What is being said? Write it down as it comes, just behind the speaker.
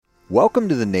Welcome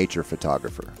to The Nature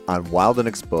Photographer on Wild and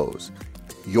Exposed,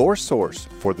 your source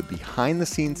for the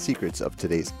behind-the-scenes secrets of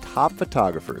today's top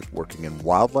photographers working in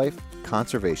wildlife,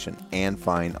 conservation, and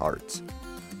fine arts.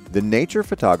 The Nature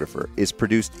Photographer is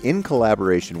produced in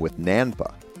collaboration with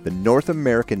NANPA, the North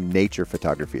American Nature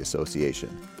Photography Association.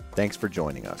 Thanks for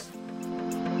joining us.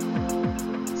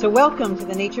 So welcome to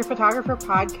the Nature Photographer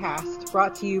podcast,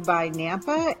 brought to you by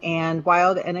NANPA and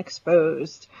Wild and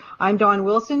Exposed. I'm Dawn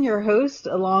Wilson, your host,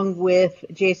 along with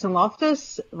Jason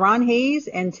Loftus, Ron Hayes,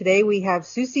 and today we have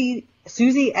Susie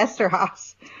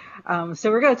Esterhaus.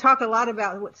 So we're going to talk a lot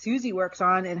about what Susie works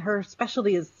on, and her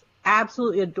specialty is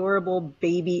absolutely adorable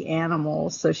baby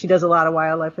animals. So she does a lot of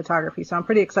wildlife photography. So I'm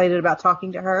pretty excited about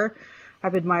talking to her.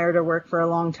 I've admired her work for a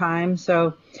long time.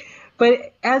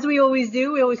 But as we always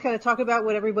do, we always kind of talk about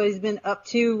what everybody's been up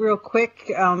to real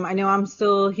quick. I know I'm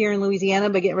still here in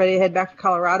Louisiana, but getting ready to head back to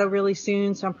Colorado really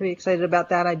soon. So I'm pretty excited about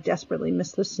that. I desperately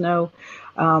miss the snow.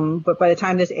 But by the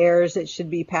time this airs, it should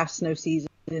be past snow season.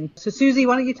 So Susie,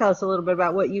 why don't you tell us a little bit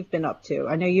about what you've been up to?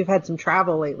 I know you've had some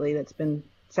travel lately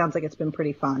sounds like it's been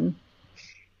pretty fun.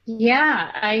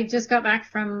 Yeah, I just got back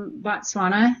from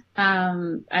Botswana.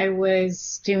 I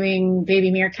was doing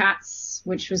baby meerkats,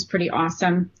 which was pretty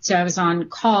awesome. So I was on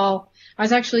call. I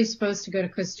was actually supposed to go to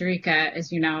Costa Rica,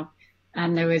 as you know,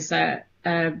 and there was a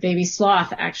baby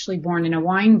sloth actually born in a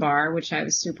wine bar, which I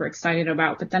was super excited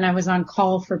about. But then I was on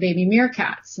call for baby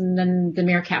meerkats, and then the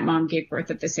meerkat mom gave birth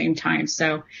at the same time.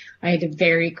 So I had to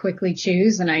very quickly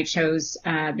choose, and I chose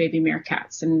baby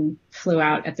meerkats and flew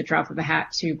out at the drop of a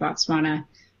hat to Botswana,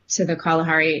 to the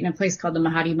Kalahari, in a place called the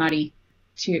Mahadi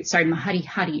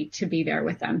Hadi, to be there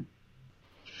with them.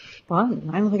 Fun.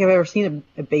 I don't think I've ever seen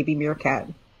a baby meerkat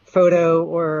photo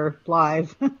or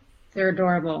live. They're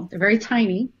adorable. They're very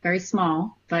tiny, very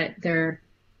small, but they're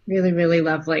really, really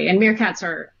lovely. And meerkats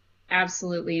are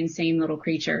absolutely insane little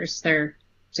creatures. They're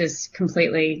just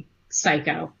completely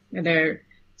psycho. They're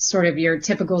sort of your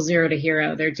typical zero to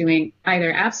hero. They're doing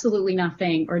either absolutely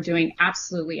nothing or doing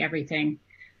absolutely everything.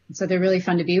 So they're really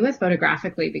fun to be with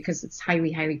photographically because it's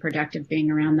highly, highly productive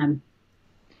being around them.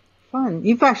 Fun.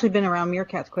 You've actually been around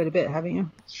meerkats quite a bit, haven't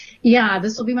you? Yeah,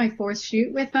 this will be my fourth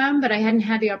shoot with them, but I hadn't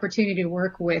had the opportunity to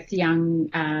work with young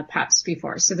pups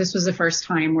before. So this was the first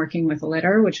time working with a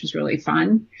litter, which was really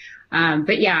fun.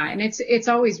 But yeah, and it's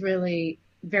always really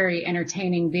very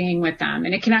entertaining being with them.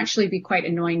 And it can actually be quite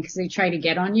annoying because they try to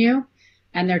get on you.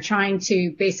 And they're trying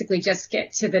to basically just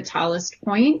get to the tallest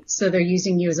point. So they're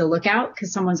using you as a lookout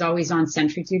because someone's always on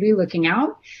sentry duty looking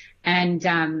out.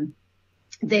 And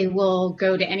they will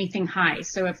go to anything high.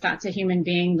 So if that's a human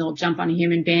being, they'll jump on a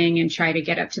human being and try to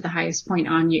get up to the highest point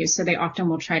on you. So they often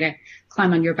will try to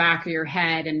climb on your back or your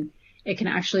head. And it can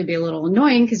actually be a little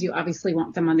annoying because you obviously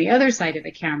want them on the other side of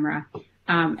the camera.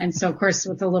 And so, of course,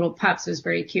 with the little pups, it was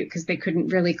very cute because they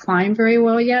couldn't really climb very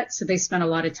well yet. So they spent a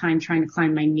lot of time trying to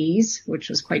climb my knees, which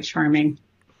was quite charming.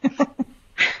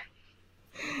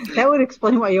 That would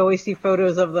explain why you always see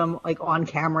photos of them like on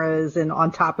cameras and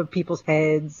on top of people's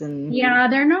heads. And yeah,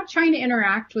 they're not trying to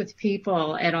interact with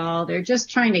people at all. They're just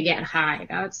trying to get high.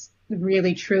 That's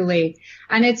really, truly.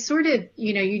 And it's sort of,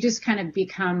 you just kind of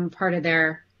become part of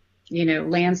their,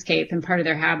 landscape and part of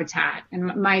their habitat. And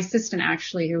my assistant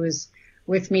actually, who was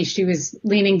with me, she was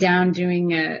leaning down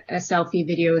doing a selfie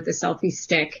video with a selfie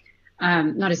stick.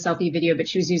 Not a selfie video, but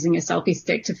she was using a selfie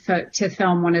stick to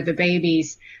film one of the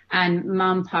babies, and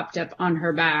mom popped up on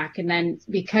her back. And then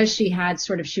because she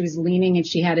was leaning and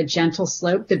she had a gentle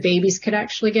slope, the babies could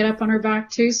actually get up on her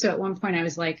back too. So at one point I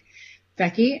was like,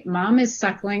 Becky, mom is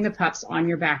suckling the pups on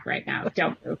your back right now.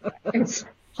 Don't move. It's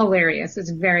hilarious. It's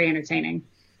very entertaining.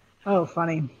 Oh,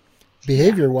 funny.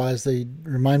 Behavior-wise, they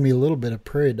remind me a little bit of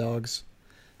prairie dogs.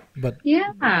 But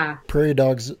yeah, prairie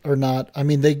dogs are not,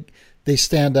 they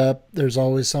stand up. There's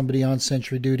always somebody on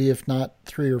sentry duty, if not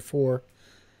 3 or 4.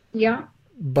 Yeah.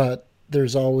 But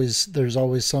there's always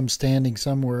some standing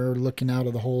somewhere looking out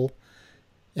of the hole.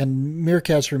 And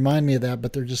meerkats remind me of that,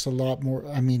 but they're just a lot more,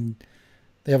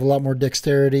 they have a lot more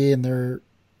dexterity and they're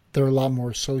a lot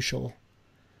more social.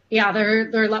 Yeah,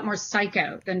 they're a lot more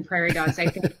psycho than prairie dogs, I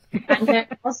think. And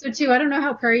also, too, I don't know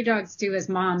how prairie dogs do as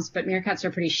moms, but meerkats are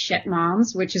pretty shit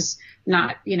moms, which is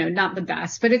not the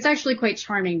best. But it's actually quite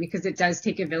charming because it does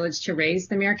take a village to raise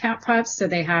the meerkat pups. So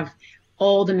they have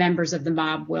all the members of the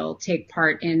mob will take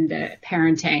part in the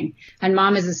parenting. And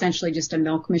mom is essentially just a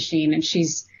milk machine, and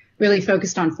she's really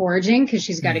focused on foraging because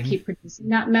she's got to keep producing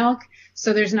that milk.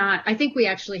 So I think we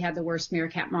actually had the worst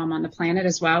meerkat mom on the planet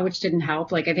as well, which didn't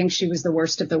help. Like, I think she was the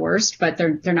worst of the worst, but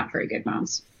they're not very good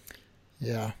moms.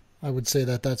 Yeah, I would say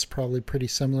that's probably pretty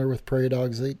similar with prairie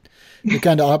dogs. They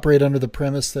kind of operate under the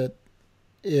premise that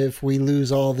if we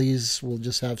lose all these, we'll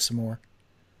just have some more.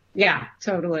 Yeah,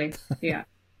 totally. Yeah.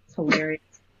 It's hilarious.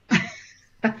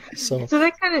 So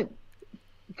that kind of,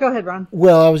 go ahead, Ron.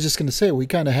 Well, I was just going to say, we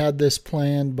kind of had this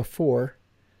planned before,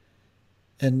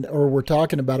 or we're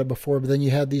talking about it before, but then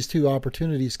you had these two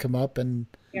opportunities come up, and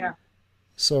yeah,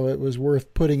 so it was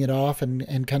worth putting it off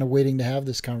and kind of waiting to have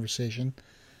this conversation.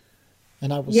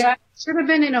 And I was, should have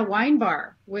been in a wine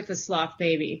bar with a sloth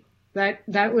baby.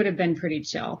 That would have been pretty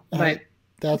chill. But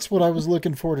that's what I was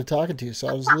looking forward to talking to you. So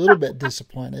I was a little bit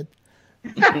disappointed.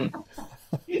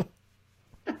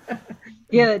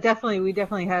 Yeah, definitely. We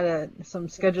definitely had some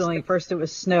scheduling. First it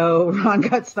was snow. Ron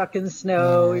got stuck in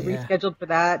snow. We rescheduled for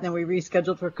that. And then we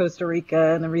rescheduled for Costa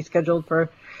Rica and then rescheduled for a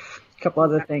couple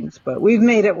other things. But we've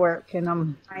made it work.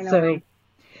 And I know.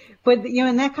 But,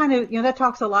 and that kind of, that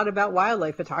talks a lot about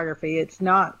wildlife photography. It's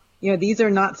not, these are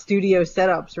not studio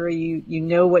setups where you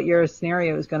know what your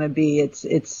scenario is going to be.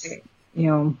 It's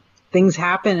things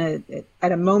happen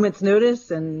at a moment's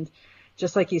notice. And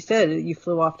just like you said, you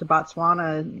flew off to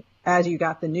Botswana as you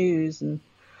got the news. And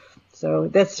so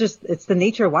it's the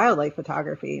nature of wildlife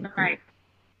photography.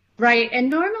 Right. And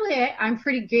normally I'm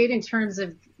pretty good in terms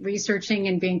of researching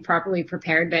and being properly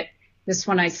prepared, but this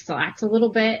one I slacked a little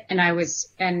bit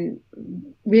and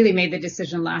really made the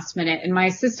decision last minute. And my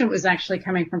assistant was actually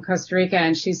coming from Costa Rica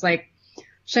and she's like,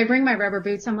 should I bring my rubber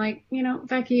boots? I'm like,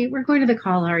 Becky, we're going to the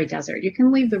Kalahari Desert. You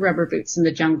can leave the rubber boots in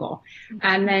the jungle.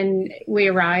 And then we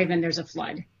arrive and there's a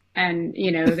flood. And,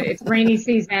 it's rainy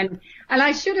season. And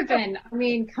I should have been,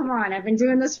 come on, I've been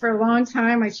doing this for a long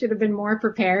time. I should have been more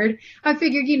prepared. I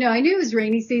figured, I knew it was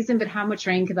rainy season, but how much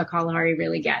rain could the Kalahari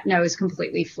really get? No, it was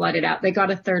completely flooded out. They got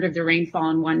a third of the rainfall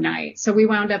in one night. So we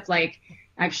wound up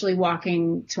actually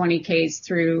walking 20 Ks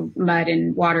through mud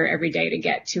and water every day to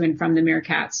get to and from the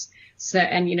meerkats. So,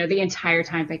 and, the entire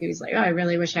time Becky was like, oh, I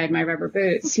really wish I had my rubber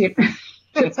boots.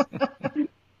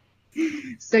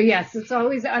 So yes, it's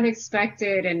always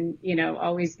unexpected and,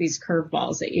 always these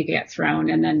curveballs that you get thrown.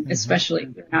 And then especially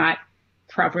if you're not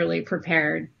properly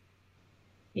prepared.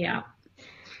 Yeah.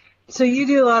 So you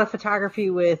do a lot of photography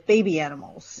with baby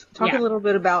animals. Talk a little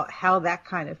bit about how that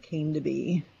kind of came to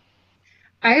be.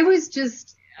 I was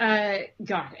just,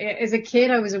 as a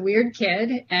kid, I was a weird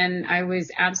kid and I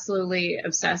was absolutely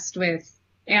obsessed with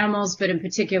animals, but in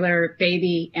particular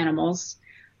baby animals.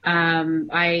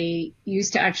 I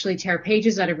used to actually tear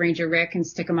pages out of Ranger Rick and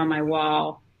stick them on my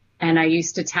wall. And I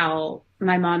used to tell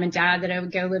my mom and dad that I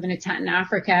would go live in a tent in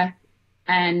Africa.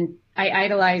 And I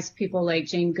idolized people like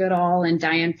Jane Goodall and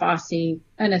Diane Fossey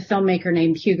and a filmmaker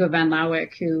named Hugo Van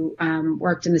Lawick who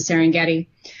worked in the Serengeti.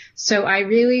 So I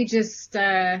really just,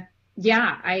 I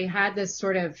had this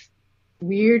sort of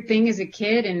weird thing as a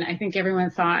kid. And I think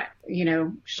everyone thought,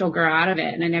 she'll grow out of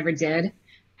it. And I never did.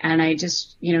 And I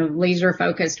just, laser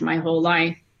focused my whole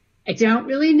life. I don't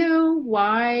really know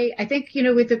why. I think,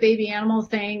 with the baby animal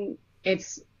thing,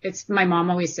 it's my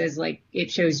mom always says, it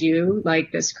chose you,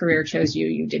 this career chose you.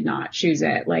 You did not choose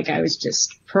it. I was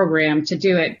just programmed to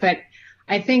do it. But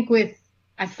I think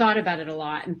I've thought about it a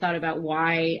lot and thought about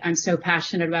why I'm so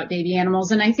passionate about baby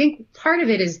animals. And I think part of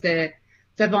it is the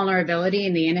vulnerability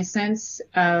and the innocence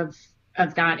of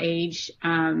that age.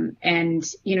 And,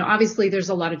 obviously there's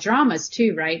a lot of dramas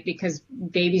too, right? Because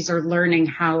babies are learning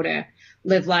how to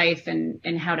live life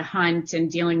and how to hunt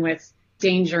and dealing with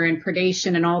danger and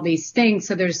predation and all these things.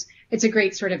 So it's a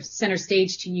great sort of center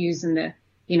stage to use in the,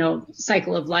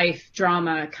 cycle of life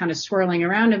drama kind of swirling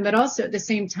around them. But also at the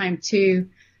same time too,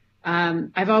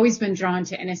 I've always been drawn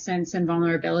to innocence and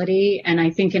vulnerability. And I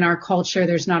think in our culture,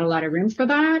 there's not a lot of room for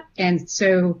that. And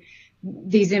so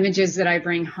these images that I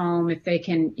bring home, if they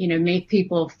can, make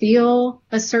people feel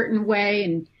a certain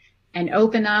way and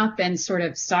open up and sort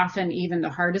of soften even the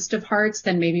hardest of hearts,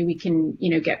 then maybe we can,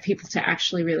 get people to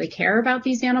actually really care about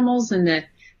these animals and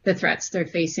the threats they're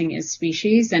facing as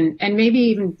species and maybe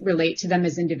even relate to them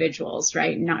as individuals,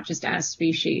 right? Not just as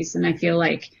species. And I feel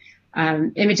like,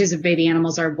 images of baby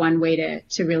animals are one way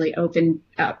to really open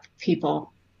up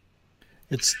people.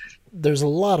 There's a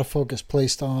lot of focus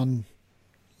placed on,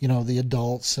 the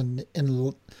adults and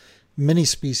in many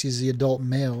species, the adult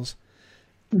males.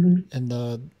 Mm-hmm. And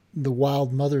the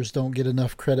wild mothers don't get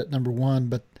enough credit, number one,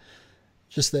 but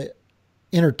just the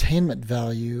entertainment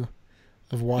value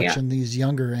of watching these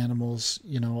younger animals.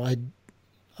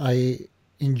 I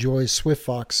enjoy Swift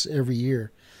Fox every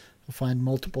year. I find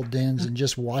multiple dens and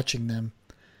just watching them.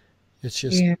 It's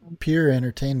just pure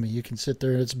entertainment. You can sit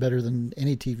there and it's better than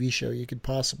any TV show you could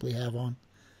possibly have on.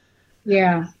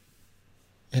 Yeah.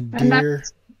 And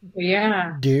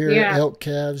deer, elk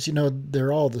calves,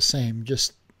 they're all the same,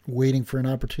 just waiting for an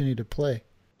opportunity to play.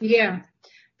 Yeah.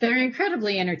 They're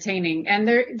incredibly entertaining, and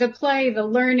the play, the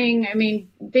learning. I mean,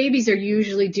 babies are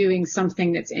usually doing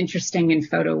something that's interesting and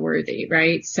photo worthy,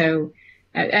 right? So,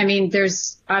 I mean,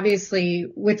 there's obviously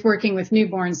with working with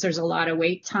newborns, there's a lot of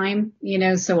wait time,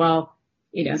 so I'll,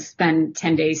 spend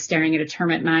 10 days staring at a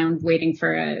termite mound waiting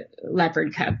for a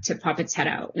leopard cub to pop its head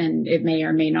out, and it may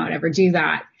or may not ever do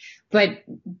that. But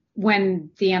when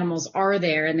the animals are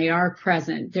there and they are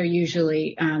present, they're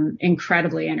usually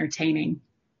incredibly entertaining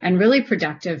and really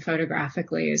productive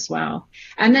photographically as well.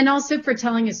 And then also for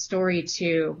telling a story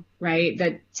too, right?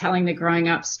 That telling the growing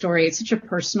up story, it's such a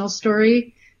personal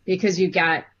story because you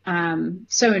get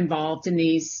so involved in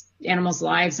these animals'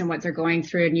 lives and what they're going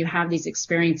through, and you have these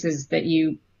experiences that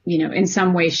you in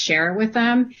some way share with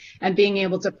them, and being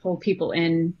able to pull people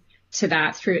in to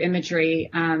that through imagery,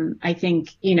 I think,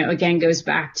 again, goes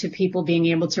back to people being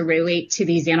able to relate to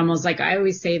these animals. Like I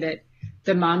always say that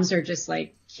the moms are just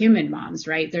like human moms,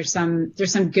 right? There's some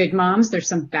good moms, there's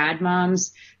some bad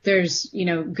moms, there's,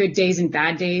 good days and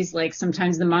bad days. Like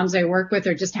sometimes the moms I work with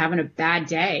are just having a bad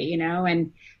day,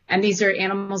 and these are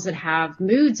animals that have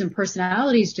moods and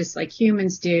personalities just like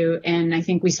humans do. And I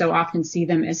think we so often see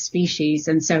them as species.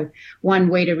 And so one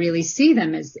way to really see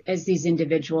them as these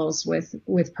individuals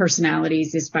with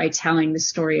personalities is by telling the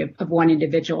story of one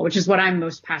individual, which is what I'm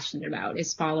most passionate about,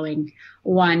 is following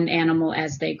one animal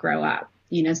as they grow up.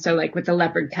 So like with the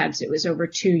leopard cubs, it was over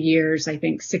 2 years, I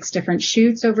think 6 different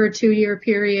shoots over a 2-year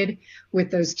period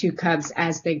with those 2 cubs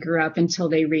as they grew up until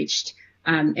they reached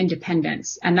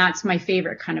independence. And that's my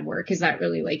favorite kind of work, is that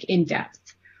really like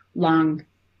in-depth, long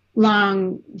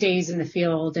days in the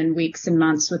field and weeks and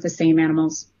months with the same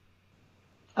animals.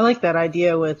 I like that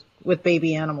idea with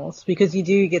baby animals, because you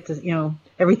do get to,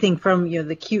 everything from,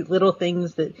 the cute little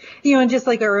things that, and just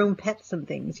like our own pets and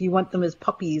things. You want them as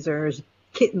puppies or as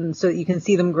kittens so that you can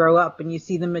see them grow up and you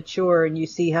see them mature and you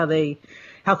see how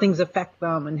things affect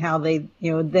them and how they,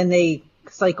 then they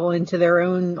cycle into their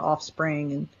own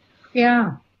offspring. And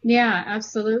yeah,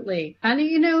 absolutely. And,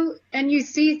 and you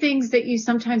see things that you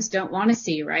sometimes don't want to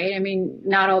see, right? I mean,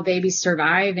 not all babies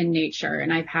survive in nature.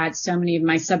 And I've had so many of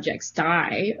my subjects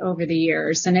die over the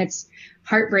years, and it's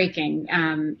heartbreaking.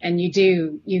 And you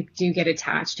do get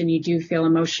attached and you do feel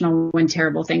emotional when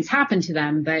terrible things happen to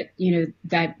them. But,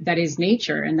 that is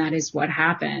nature, and that is what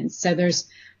happens. So there's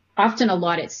often a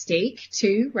lot at stake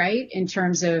too, right? In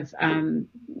terms of,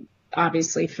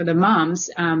 obviously for the moms,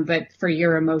 but for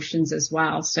your emotions as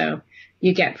well. So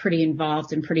you get pretty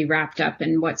involved and pretty wrapped up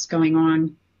in what's going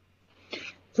on.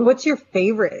 So what's your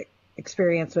favorite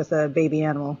experience with a baby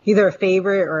animal? Either a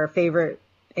favorite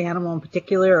animal in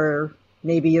particular, or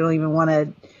maybe you don't even want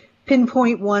to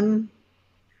pinpoint one.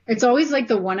 It's always like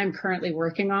the one I'm currently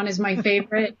working on is my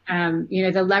favorite.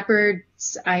 The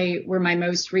leopards were my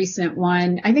most recent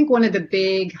one. I think one of the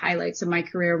big highlights of my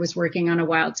career was working on a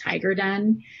wild tiger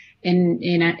den in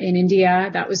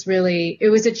India. That was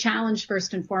it was a challenge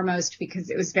first and foremost, because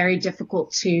it was very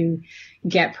difficult to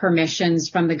get permissions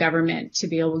from the government to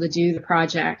be able to do the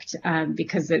project,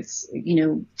 because it's,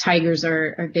 tigers are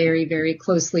a very, very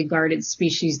closely guarded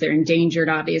species. They're endangered,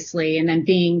 obviously. And then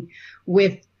being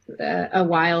with a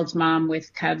wild mom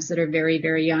with cubs that are very,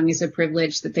 very young is a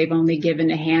privilege that they've only given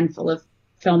a handful of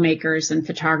filmmakers and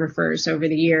photographers over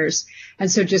the years. And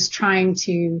so just trying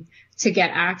to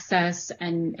get access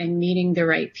and meeting the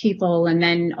right people, and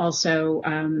then also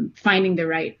finding the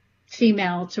right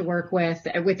female to work with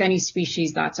any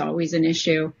species, that's always an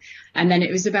issue. And then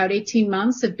it was about 18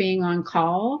 months of being on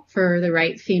call for the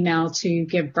right female to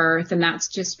give birth. And that's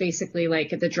just basically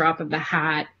like at the drop of the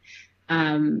hat.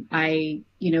 I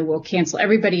will cancel.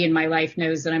 Everybody in my life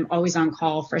knows that I'm always on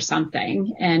call for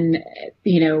something. And,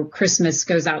 Christmas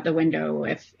goes out the window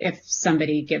if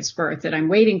somebody gives birth that I'm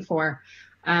waiting for.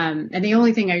 And the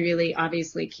only thing I really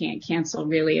obviously can't cancel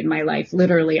really in my life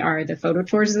literally are the photo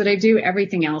tours that I do.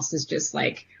 Everything else is just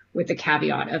like with the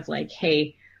caveat of like,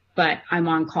 hey, but I'm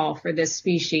on call for this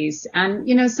species. And,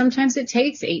 sometimes it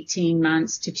takes 18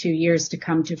 months to 2 years to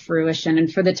come to fruition.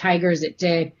 And for the tigers, it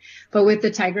did. But with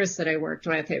the tigress that I worked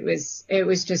with, it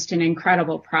was just an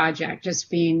incredible project.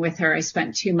 Just being with her, I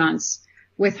spent 2 months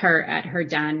with her at her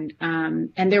den.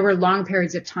 And there were long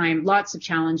periods of time, lots of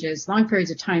challenges, long periods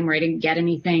of time where I didn't get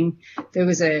anything. There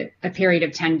was a period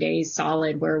of 10 days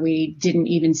solid where we didn't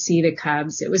even see the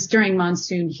cubs. It was during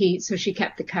monsoon heat. So she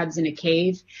kept the cubs in a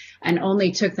cave and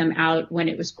only took them out when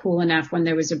it was cool enough, when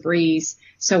there was a breeze.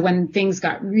 So when things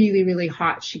got really, really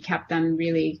hot, she kept them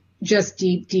really just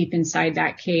deep inside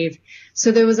that cave.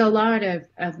 So there was a lot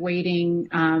of waiting,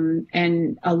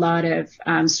 and a lot of,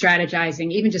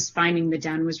 strategizing. Even just finding the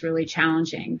den was really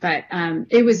challenging, but,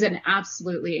 it was an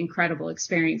absolutely incredible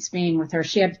experience being with her.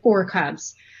 She had 4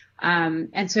 cubs.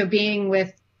 And so being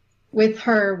with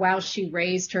her while she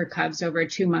raised her cubs over a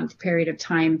 2-month period of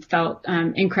time felt,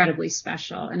 incredibly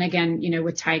special. And again,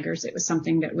 with tigers, it was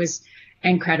something that was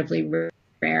incredibly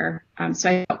rare. So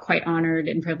I felt quite honored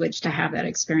and privileged to have that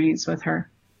experience with her.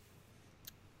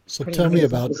 So tell me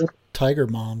about tiger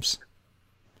moms.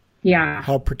 Yeah.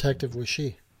 How protective was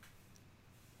she?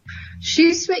 She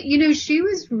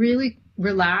was really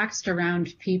relaxed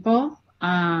around people.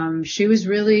 She was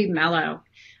really mellow.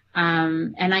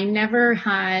 And I never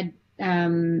had,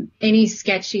 any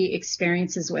sketchy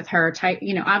experiences with her.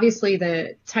 Obviously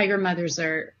the tiger mothers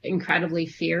are incredibly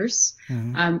fierce.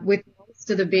 Mm-hmm. With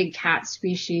most of the big cat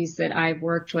species that I've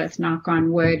worked with, knock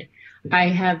on wood, I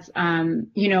have,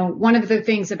 one of the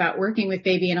things about working with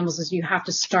baby animals is you have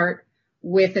to start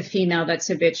with a female that's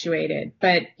habituated.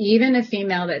 But even a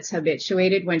female that's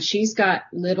habituated, when she's got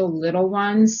little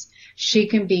ones, she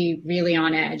can be really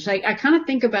on edge. Like, I kind of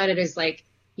think about it as like,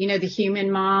 the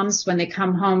human moms, when they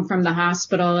come home from the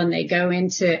hospital and they go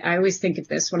into, I always think of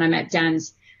this when I'm at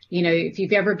dens, if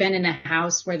you've ever been in a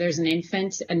house where there's an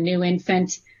infant, a new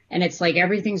infant, and it's like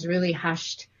everything's really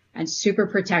hushed and super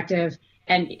protective.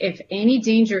 And if any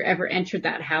danger ever entered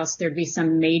that house, there'd be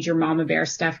some major mama bear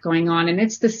stuff going on. And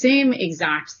it's the same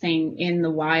exact thing in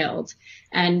the wild.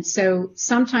 And so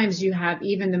sometimes you have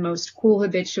even the most cool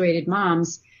habituated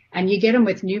moms, and you get them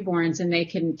with newborns and they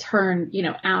can turn,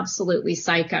 absolutely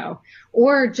psycho,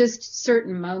 or just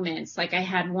certain moments. Like I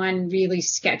had one really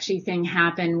sketchy thing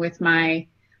happen with my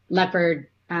leopard,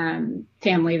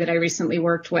 family that I recently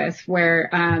worked with, where,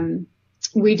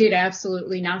 we did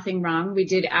absolutely nothing wrong. We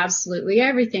did absolutely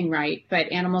everything right,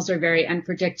 but animals are very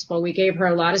unpredictable. We gave her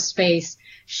a lot of space.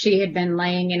 She had been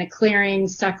laying in a clearing,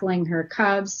 suckling her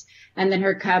cubs, and then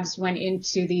her cubs went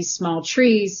into these small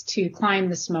trees to climb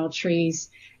the small trees.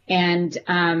 And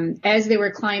as they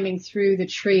were climbing through the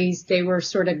trees, they were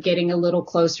sort of getting a little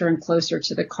closer and closer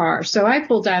to the car. So I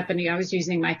pulled up, and I was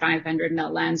using my 500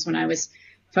 mil lens when I was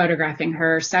photographing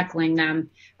her, suckling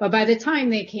them. But by the time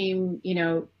they came,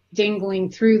 dingling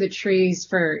through the trees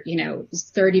for,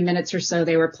 30 minutes or so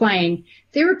they were playing,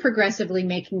 they were progressively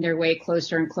making their way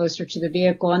closer and closer to the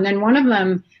vehicle. And then one of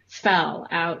them fell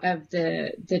out of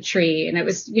the tree, and it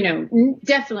was,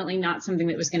 definitely not something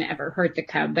that was going to ever hurt the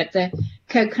cub, but the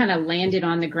cub kind of landed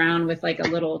on the ground with like a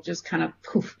little, just kind of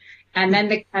poof. And then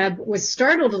the cub was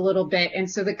startled a little bit.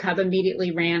 And so the cub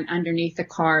immediately ran underneath the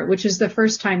car, which was the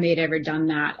first time they'd ever done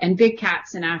that. And big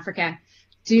cats in Africa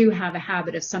do have a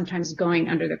habit of sometimes going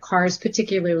under the cars,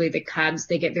 particularly the cubs.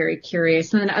 They get very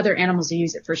curious, and then other animals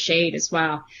use it for shade as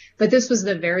well. But this was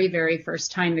the very, very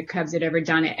first time the cubs had ever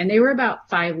done it. And they were about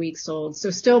 5 weeks old,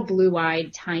 so still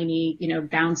blue-eyed, tiny,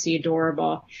 bouncy,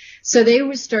 adorable. So they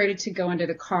were started to go under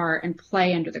the car and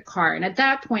play under the car. And at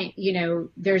that point,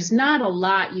 there's not a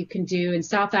lot you can do. In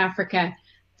South Africa,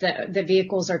 the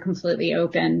vehicles are completely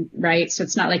open, right? So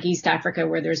it's not like East Africa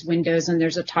where there's windows and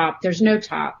there's a top. There's no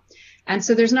top. And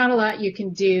so there's not a lot you can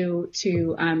do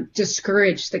to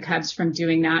discourage the cubs from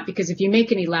doing that, because if you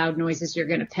make any loud noises, you're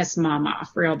going to piss mom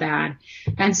off real bad.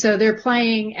 And so they're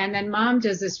playing, and then mom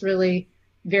does this really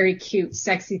very cute,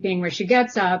 sexy thing where she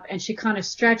gets up and she kind of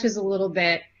stretches a little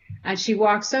bit, and she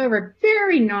walks over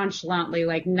very nonchalantly,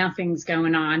 like nothing's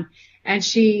going on. And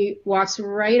she walks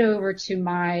right over to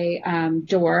my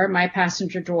door, my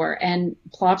passenger door, and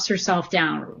plops herself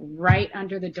down right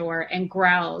under the door and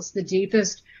growls the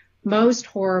deepest, most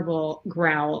horrible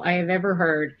growl I have ever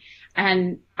heard.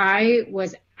 And I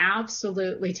was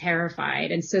absolutely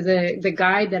terrified. And so the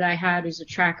guide that I had, who's a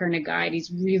tracker and a guide,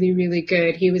 he's really, really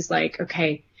good. He was like,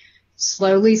 okay,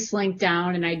 slowly slink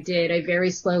down. And I did. I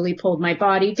very slowly pulled my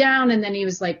body down. And then he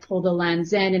was like, pull the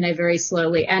lens in. And I very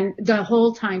slowly, and the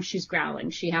whole time she's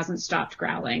growling. She hasn't stopped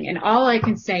growling. And all I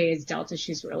can say is, Delta,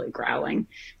 she's really growling.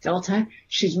 Delta,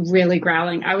 she's really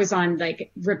growling. I was on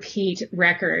like repeat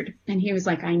record. And he was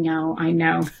like, I know.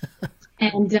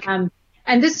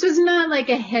 And this was not like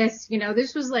a hiss,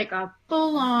 this was like a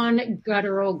full on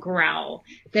guttural growl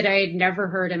that I had never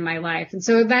heard in my life. And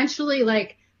so eventually,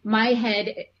 like, my head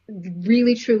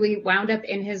really truly wound up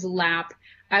in his lap.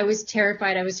 I was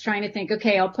terrified. I was trying to think,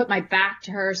 okay, I'll put my back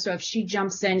to her, so if she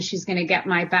jumps in, she's going to get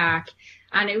my back.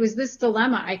 And it was this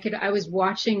dilemma. I was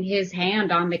watching his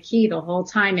hand on the key the whole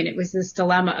time. And it was this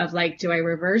dilemma of like, do I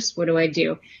reverse? What do I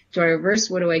do? Do I reverse?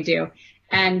 What do I do?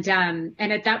 And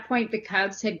at that point, the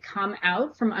cubs had come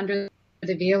out from under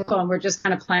the vehicle and we're just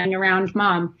kind of playing around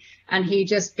Mom. And he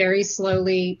just very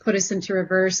slowly put us into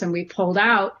reverse and we pulled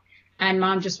out and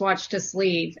Mom just watched us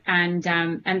leave. And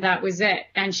that was it.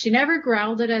 And she never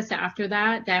growled at us after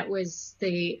that.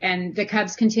 And the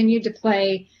cubs continued to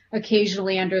play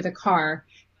occasionally under the car.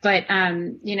 But,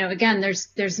 again,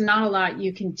 there's not a lot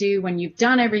you can do when you've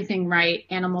done everything right.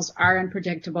 Animals are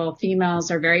unpredictable.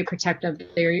 Females are very protective.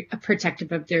 They're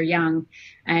protective of their young.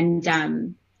 And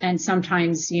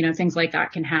sometimes, things like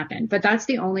that can happen. But that's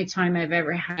the only time I've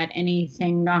ever had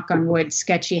anything, knock on wood,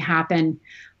 sketchy happen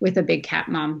with a big cat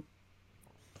mom.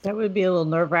 That would be a little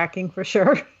nerve-wracking for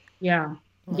sure. Yeah.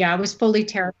 Yeah, I was fully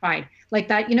terrified. Like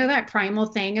that, that primal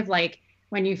thing of like,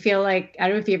 when you feel like, I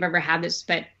don't know if you've ever had this,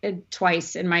 but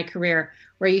twice in my career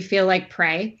where you feel like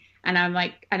prey. And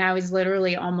I was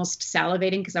literally almost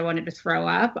salivating because I wanted to throw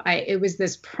up. It was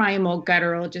this primal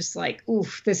guttural, just like,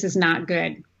 oof, this is not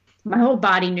good. My whole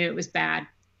body knew it was bad.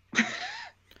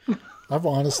 I've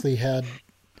honestly had,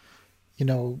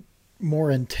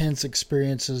 more intense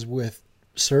experiences with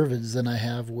cervids than I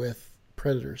have with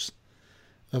predators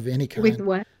of any kind. With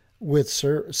what?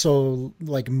 So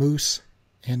like moose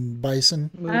and bison.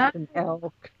 Moose and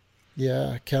elk.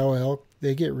 Yeah, cow elk.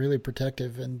 They get really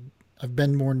protective, and I've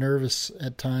been more nervous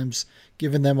at times,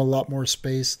 giving them a lot more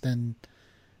space than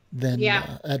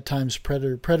at times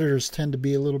predators tend to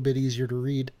be a little bit easier to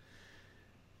read.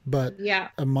 But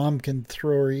a mom can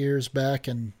throw her ears back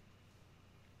and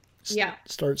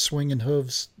start swinging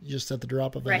hooves just at the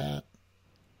drop of a hat.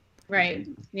 Right.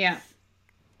 Yeah.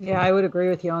 Yeah, I would agree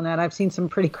with you on that. I've seen some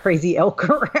pretty crazy elk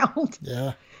around.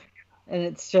 Yeah. And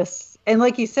it's just, and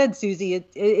like you said, Susie,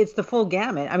 it's the full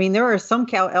gamut. I mean, there are some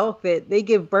cow elk that they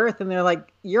give birth and they're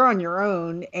like, you're on your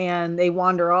own, and they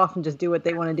wander off and just do what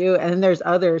they want to do. And then there's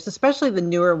others, especially the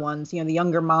newer ones, the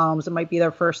younger moms, it might be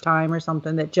their first time or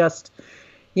something, that just,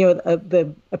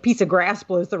 a piece of grass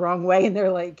blows the wrong way and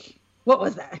they're like, what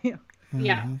was that? Yeah.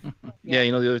 Yeah.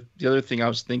 The other thing I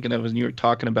was thinking of when you were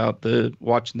talking about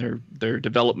watching their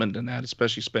development and that,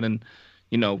 especially spending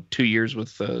 2 years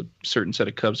with a certain set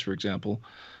of cubs, for example.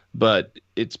 But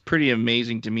it's pretty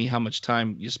amazing to me how much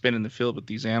time you spend in the field with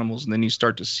these animals, and then you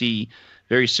start to see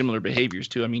very similar behaviors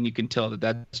too. I mean, you can tell that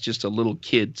that's just a little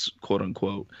kid's, quote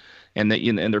unquote, and that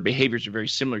and their behaviors are very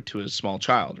similar to a small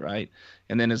child, right?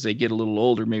 And then as they get a little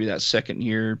older, maybe that second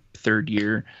year, third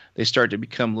year, they start to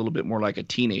become a little bit more like a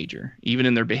teenager, even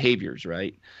in their behaviors,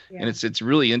 right? Yeah. And it's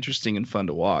really interesting and fun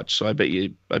to watch. So I bet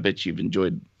you've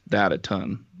enjoyed that a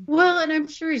ton. Well, and I'm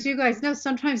sure, as you guys know,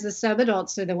 sometimes the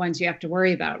subadults are the ones you have to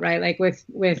worry about, right? Like with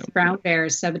brown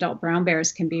bears, subadult brown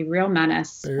bears can be real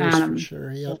menace. Bears for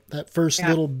sure. Yep. That first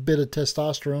little bit of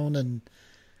testosterone, and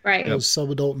those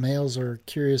subadult males are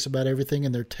curious about everything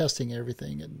and they're testing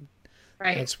everything, and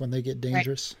that's when they get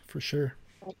dangerous for sure.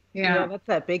 Yeah, that's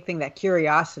that big thing. That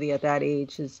curiosity at that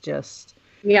age is just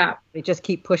they just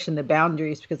keep pushing the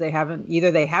boundaries because they haven't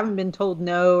been told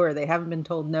no, or they haven't been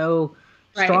told no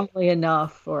strongly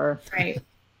enough, or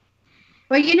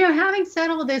But having said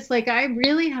all this, like, I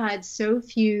really had so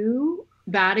few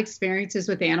bad experiences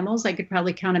with animals. I could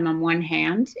probably count them on one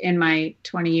hand in my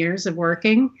 20 years of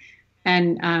working.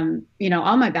 And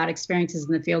all my bad experiences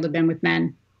in the field have been with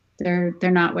men. They're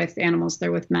not with animals,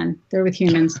 they're with men. They're with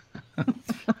humans.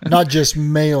 Not just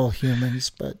male humans,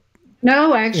 but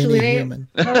no, actually, human.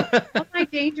 All my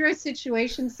dangerous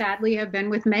situations sadly have been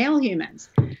with male humans.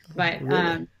 But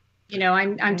really?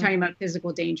 I'm talking about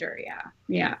physical danger.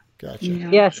 Yeah. Gotcha.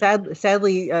 Yeah.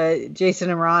 Sadly, Jason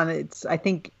and Ron, I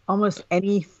think almost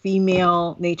any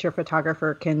female nature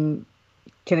photographer can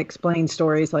explain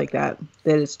stories like that.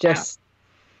 That it's just,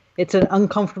 it's an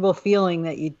uncomfortable feeling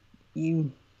that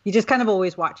you just kind of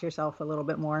always watch yourself a little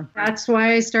bit more. That's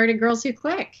why I started Girls Who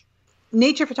Click.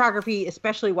 Nature photography,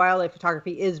 especially wildlife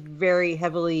photography, is very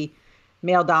heavily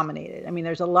male dominated. I mean,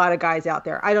 there's a lot of guys out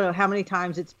there. I don't know how many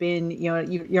times it's been,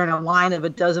 you're in a line of a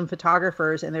dozen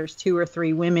photographers and there's 2 or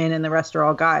 3 women and the rest are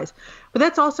all guys. But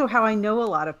that's also how I know a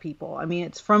lot of people. I mean,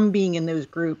 it's from being in those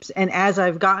groups. And as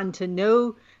I've gotten to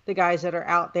know the guys that are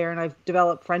out there and I've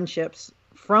developed friendships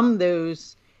from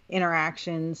those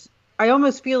interactions, I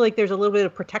almost feel like there's a little bit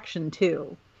of protection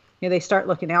too. They start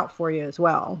looking out for you as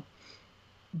well.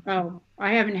 Oh,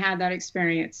 I haven't had that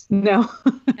experience. No.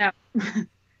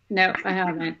 No, I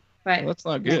haven't. But well, that's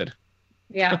not good.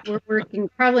 Yeah, we're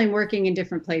probably working in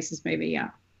different places, maybe. Yeah.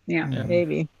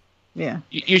 Maybe. Yeah.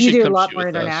 You do a lot more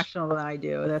international than I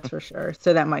do, that's for sure.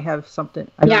 So that might have something.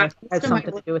 Has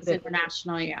something to do with it.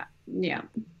 International, yeah,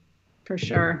 for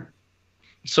sure.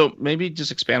 So maybe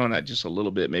just expand on that just a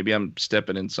little bit. Maybe I'm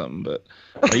stepping in something, but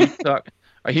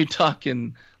are you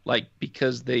talking like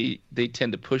because they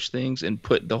tend to push things and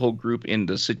put the whole group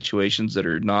into situations that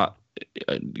are not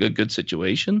a good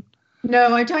situation?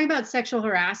 No, I'm talking about sexual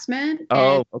harassment.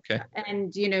 Oh, okay.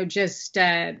 And, just,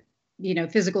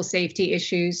 physical safety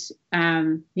issues.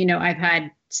 I've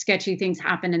had sketchy things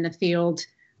happen in the field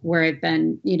where I've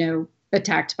been,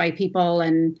 attacked by people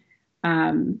and,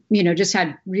 just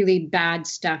had really bad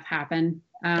stuff happen.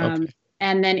 Okay.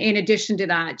 And then in addition to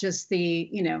that, just the,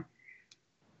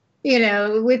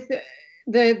 with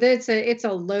it's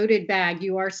a loaded bag.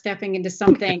 You are stepping into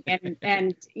something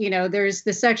and there's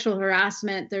the sexual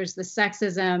harassment, there's the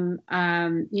sexism.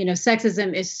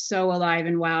 Sexism is so alive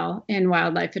and well in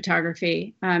wildlife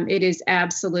photography. It is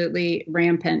absolutely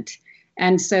rampant.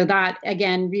 And so that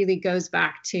again really goes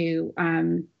back to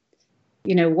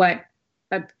what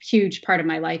a huge part of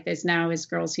my life is now is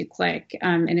Girls Who Click,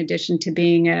 in addition to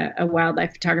being a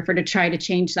wildlife photographer, to try to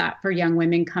change that for young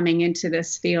women coming into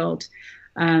this field.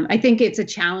 I think it's a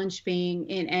challenge being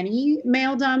in any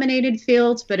male-dominated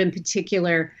field, but in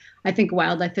particular, I think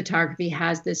wildlife photography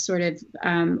has this sort of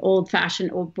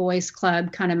old-fashioned old boys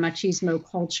club kind of machismo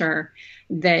culture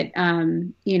that,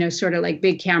 sort of like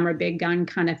big camera, big gun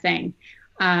kind of thing,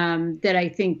 that I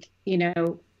think,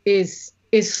 is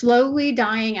slowly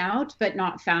dying out, but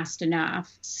not fast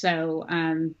enough. So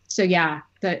yeah,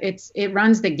 it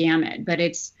runs the gamut, but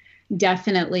it's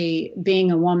definitely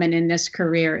being a woman in this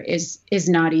career is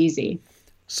not easy.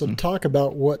 So talk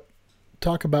about what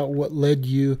led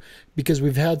you, because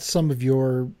we've had some of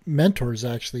your mentors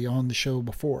actually on the show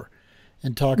before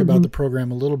and talk about the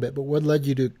program a little bit, but what led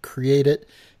you to create it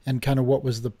and kind of what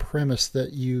was the premise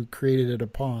that you created it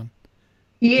upon?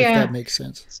 Yeah. If that makes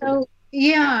sense. So,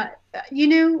 yeah,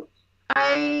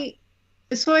 I've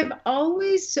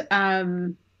always,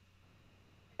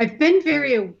 I've been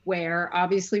very aware.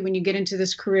 Obviously, when you get into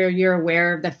this career, you're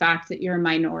aware of the fact that you're a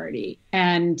minority.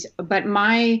 But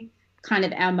my kind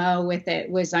of MO with it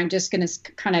was I'm just going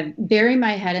to kind of bury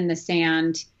my head in the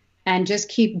sand and just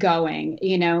keep going,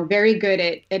 very good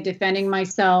at defending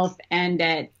myself and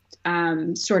at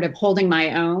sort of holding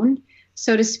my own,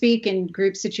 so to speak, in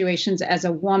group situations as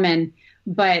a woman,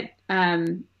 but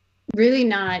really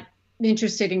not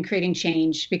interested in creating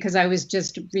change because I was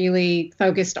just really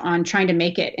focused on trying to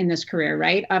make it in this career,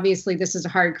 right? Obviously, this is a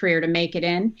hard career to make it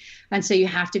in. And so you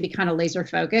have to be kind of laser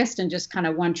focused and just kind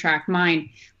of one track mind.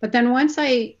 But then once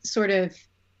I sort of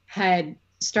had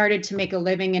started to make a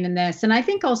living in this, and I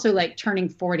think also like turning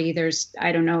 40,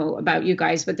 I don't know about you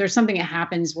guys, but there's something that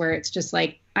happens where it's just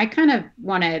like, I kind of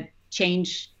want to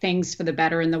change things for the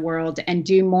better in the world and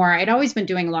do more. I'd always been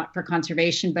doing a lot for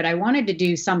conservation, but I wanted to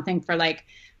do something for like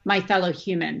my fellow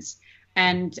humans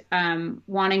and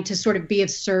wanting to sort of be of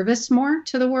service more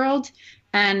to the world.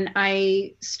 And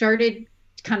I started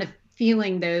kind of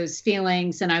feeling those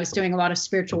feelings, and I was doing a lot of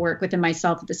spiritual work within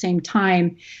myself at the same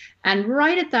time. And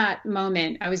right at that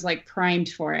moment, I was like primed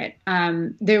for it.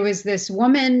 There was this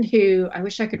woman who, I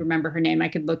wish I could remember her name, I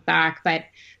could look back, but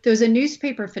there was a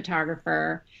newspaper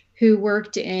photographer who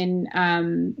worked in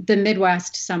the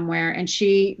Midwest somewhere. And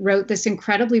she wrote this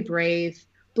incredibly brave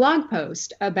blog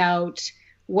post about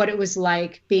what it was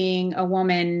like being a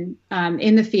woman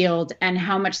in the field and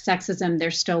how much sexism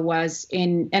there still was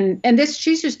and this,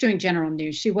 she's just doing general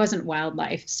news. She wasn't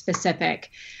wildlife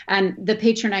specific, and the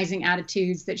patronizing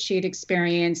attitudes that she had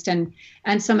experienced and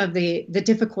some of the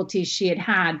difficulties she had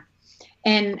had.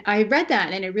 And I read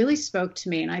that and it really spoke to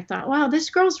me. And I thought, wow,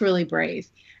 this girl's really brave.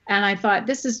 And I thought,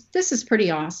 this is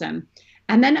pretty awesome.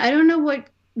 And then I don't know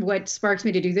what sparked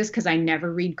me to do this, because I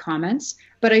never read comments,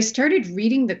 but I started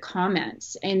reading the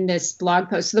comments in this blog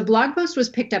post. So the blog post was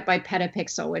picked up by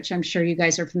Petapixel, which I'm sure you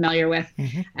guys are familiar with.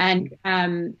 Mm-hmm.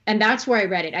 And that's where I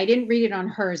read it. I didn't read it on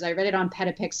hers. I read it on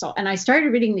Petapixel. And I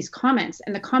started reading these comments,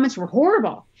 and the comments were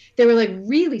horrible. They were like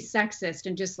really sexist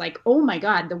and just like, oh my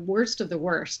God, the worst of the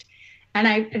worst. And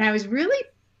I was really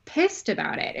pissed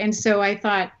about it. And so I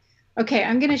thought, okay,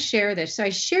 I'm going to share this. So I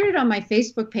shared it on my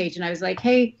Facebook page, and I was like,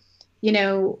 hey,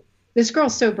 this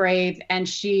girl's so brave, and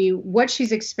what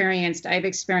she's experienced, I've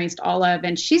experienced all of,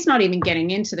 and she's not even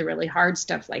getting into the really hard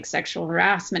stuff like sexual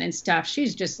harassment and stuff.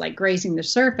 She's just like grazing the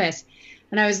surface.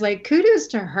 And I was like, kudos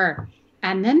to her.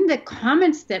 And then the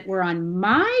comments that were on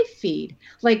my feed,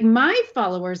 like my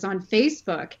followers on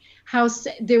Facebook, how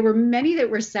there were many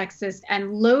that were sexist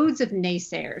and loads of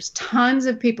naysayers, tons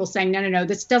of people saying, no,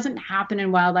 this doesn't happen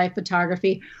in wildlife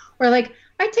photography. Or like,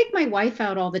 I take my wife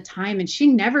out all the time and she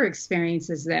never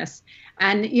experiences this.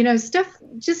 And, stuff,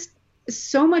 just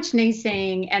so much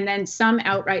naysaying, and then some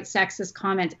outright sexist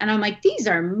comments. And I'm like, these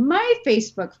are my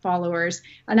Facebook followers.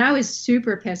 And I was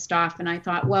super pissed off. And I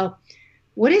thought, well,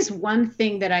 what is one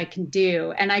thing that I can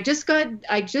do? And I just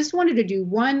wanted to do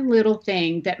one little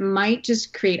thing that might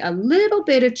just create a little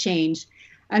bit of change.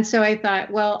 And so I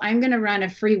thought, well, I'm going to run a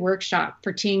free workshop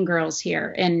for teen girls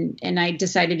here. And I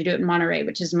decided to do it in Monterey,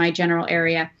 which is my general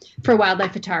area, for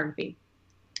wildlife photography.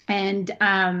 And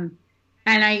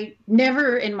I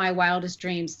never in my wildest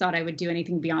dreams thought I would do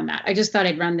anything beyond that. I just thought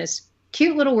I'd run this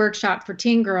cute little workshop for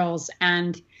teen girls,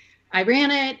 and I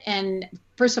ran it. And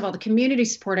first of all, the community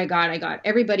support I got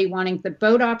everybody wanting, the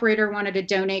boat operator wanted to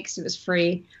donate because it was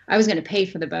free. I was going to pay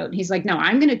for the boat. And he's like, no,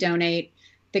 I'm going to donate.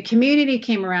 The community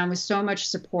came around with so much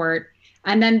support.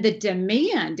 And then the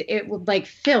demand, it would like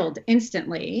filled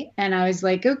instantly. And I was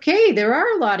like, okay, there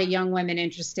are a lot of young women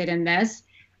interested in this.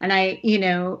 And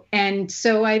and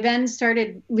so I then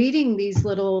started leading these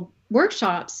little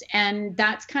workshops, and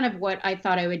that's kind of what I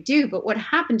thought I would do. But what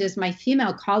happened is my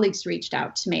female colleagues reached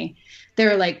out to me.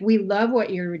 They're like, we love what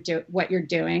you're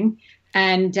doing.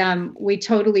 And we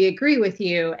totally agree with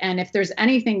you. And if there's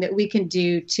anything that we can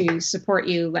do to support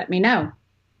you, let me know.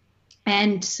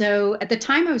 And so at the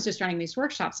time I was just running these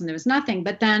workshops and there was nothing.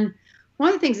 But then one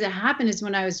of the things that happened is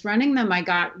when I was running them, I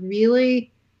got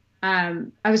really, I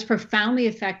was profoundly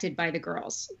affected by the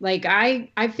girls. Like I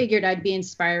figured I'd be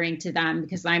inspiring to them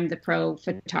because I'm the pro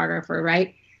photographer,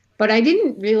 right? But I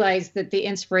didn't realize that the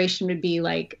inspiration would be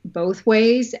like both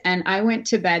ways. And I went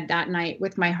to bed that night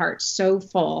with my heart so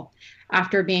full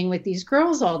after being with these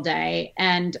girls all day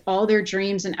and all their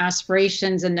dreams and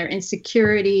aspirations and their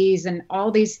insecurities and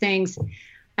all these things.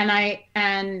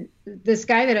 And this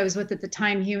guy that I was with at the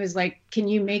time, he was like, can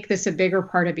you make this a bigger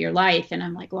part of your life? And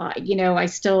I'm like, well,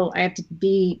 I have to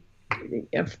be,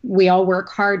 we all work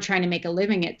hard trying to make a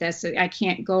living at this. I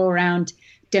can't go around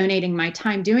donating my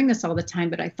time doing this all the time.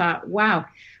 But I thought, wow,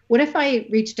 what if I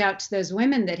reached out to those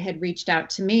women that had reached out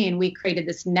to me and we created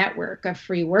this network of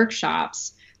free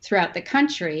workshops throughout the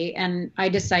country? And I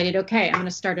decided, okay, I'm going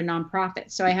to start a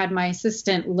nonprofit. So I had my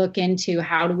assistant look into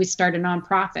how do we start a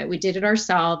nonprofit. We did it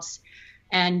ourselves.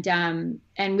 And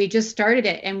we just started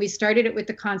it. And we started it with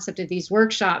the concept of these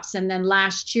workshops. And then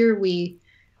last year, we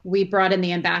brought in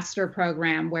the ambassador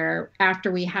program, where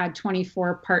after we had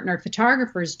 24 partner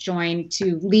photographers join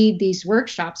to lead these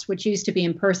workshops, which used to be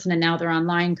in person and now they're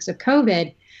online because of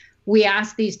COVID, we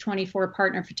asked these 24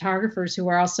 partner photographers, who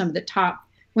are all some of the top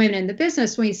women in the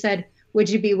business, we said, would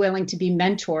you be willing to be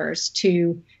mentors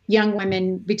to young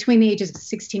women between the ages of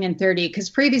 16 and 30? Because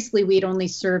previously we'd only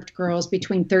served girls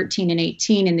between 13 and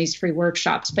 18 in these free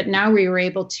workshops. But now we were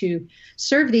able to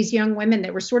serve these young women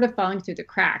that were sort of falling through the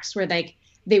cracks, where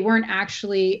they weren't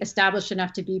actually established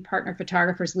enough to be partner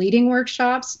photographers leading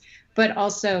workshops, but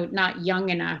also not young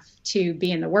enough to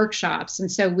be in the workshops. And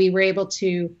so we were able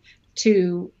to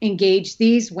engage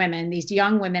these women, these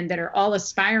young women that are all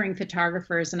aspiring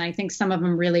photographers. And I think some of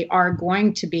them really are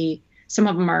going to be, some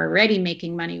of them are already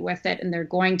making money with it, and they're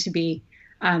going to be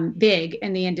big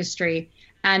in the industry.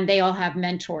 And they all have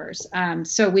mentors.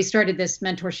 So we started this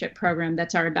mentorship program.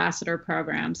 That's our ambassador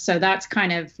program. So that's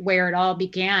kind of where it all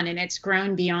began. And it's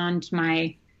grown beyond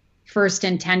my first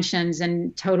intentions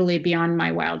and totally beyond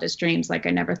my wildest dreams. Like I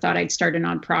never thought I'd start a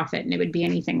nonprofit and it would be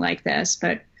anything like this,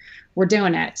 but we're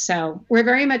doing it. So we're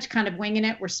very much kind of winging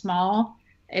it. We're small.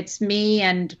 It's me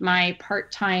and my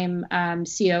part-time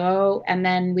COO. And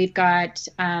then we've got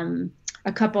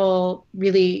a couple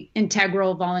really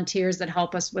integral volunteers that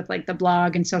help us with like the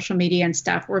blog and social media and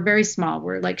stuff. We're very small.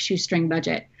 We're like shoestring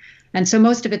budget. And so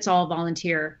most of it's all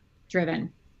volunteer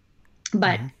driven.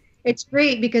 But it's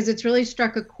great because it's really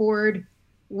struck a chord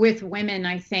with women,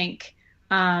 I think,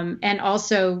 and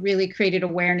also really created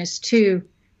awareness too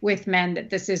with men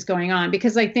that this is going on,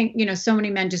 because I think, so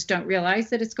many men just don't realize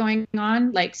that it's going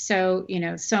on. Like, so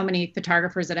many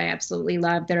photographers that I absolutely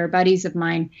love that are buddies of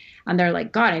mine, and they're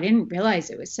like, God, I didn't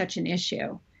realize it was such an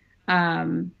issue.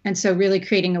 And so really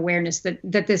creating awareness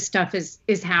that this stuff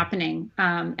is happening.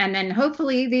 And then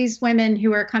hopefully these women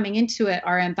who are coming into it,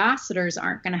 our ambassadors,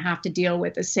 aren't going to have to deal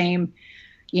with the same,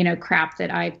 crap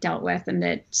that I've dealt with and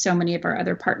that so many of our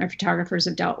other partner photographers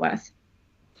have dealt with.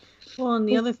 Well, and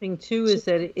the other thing too is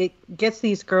that it gets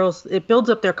these girls, it builds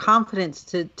up their confidence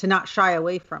to not shy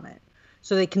away from it.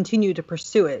 So they continue to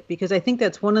pursue it, because I think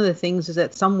that's one of the things is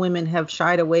that some women have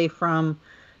shied away from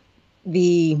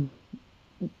the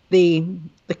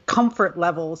comfort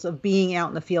levels of being out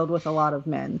in the field with a lot of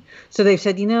men. So they've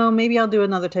said, maybe I'll do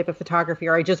another type of photography,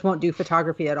 or I just won't do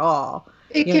photography at all.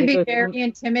 It can be very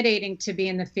intimidating to be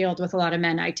in the field with a lot of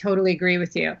men. I totally agree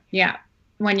with you. Yeah.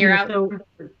 When you're out.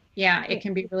 Yeah, it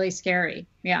can be really scary.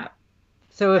 Yeah.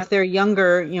 So if they're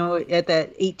younger, at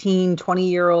that 18,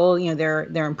 20-year-old,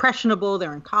 they're impressionable,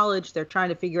 they're in college, they're trying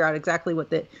to figure out exactly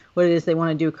what it is they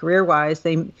want to do career-wise.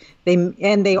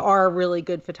 They are really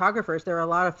good photographers. There are a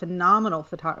lot of phenomenal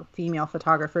female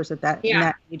photographers in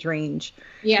that age range.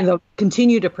 Yeah. And they'll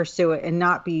continue to pursue it and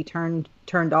not be turned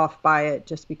off by it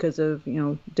just because of,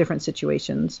 different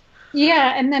situations.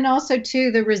 Yeah. And then also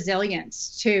too, the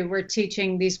resilience too. We're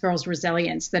teaching these girls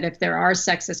resilience, that if there are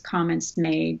sexist comments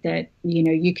made, that,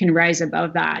 you can rise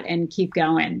above that and keep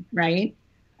going. Right.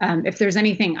 If there's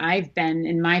anything I've been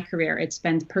in my career, it's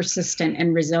been persistent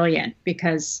and resilient,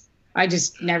 because I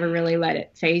just never really let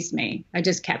it faze me. I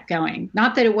just kept going.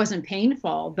 Not that it wasn't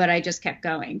painful, but I just kept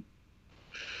going.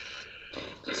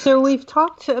 So we've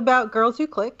talked about Girls Who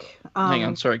Click. Hang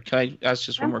on, sorry. Can I ask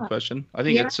just one more question? I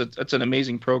think it's an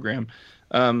amazing program.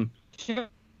 Sure.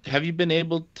 Have you been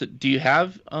able to? Do you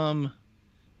have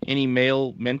any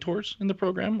male mentors in the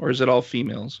program, or is it all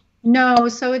females? No,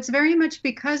 so it's very much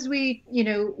because we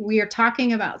are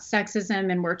talking about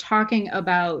sexism and we're talking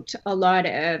about a lot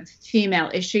of female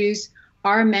issues.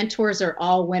 Our mentors are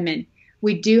all women.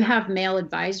 We do have male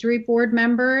advisory board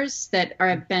members that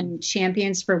have been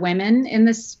champions for women in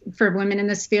this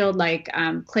field, like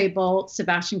Clay Bolt,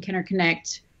 Sebastian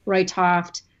Kinnerknecht, Roy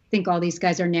Toft. I think all these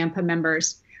guys are NAMPA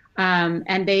members.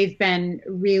 And they've been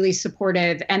really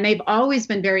supportive, and they've always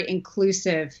been very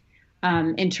inclusive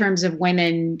in terms of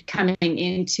women coming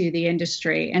into the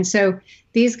industry. And so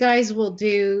these guys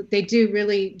do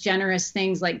really generous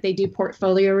things, like they do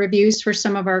portfolio reviews for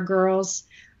some of our girls.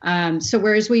 So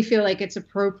whereas we feel like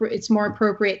it's more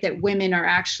appropriate that women are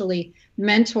actually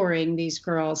mentoring these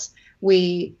girls,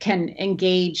 we can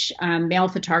engage male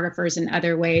photographers in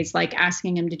other ways, like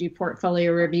asking them to do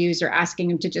portfolio reviews or asking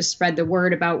them to just spread the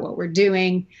word about what we're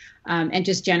doing, and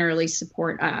just generally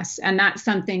support us. And that's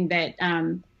something that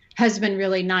has been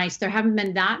really nice. There haven't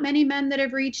been that many men that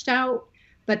have reached out,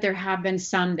 but there have been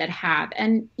some that have.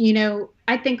 And,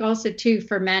 I think also too,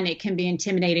 for men, it can be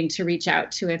intimidating to reach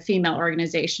out to a female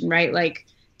organization, right? Like,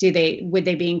 would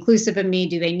they be inclusive of me?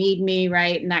 Do they need me?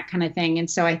 Right. And that kind of thing. And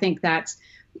so I think that's,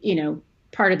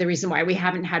 part of the reason why we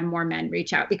haven't had more men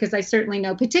reach out, because I certainly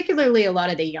know, particularly a lot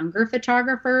of the younger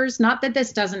photographers, not that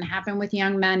this doesn't happen with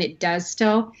young men, it does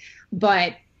still,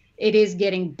 but it is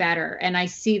getting better. And I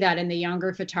see that in the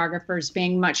younger photographers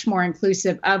being much more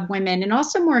inclusive of women, and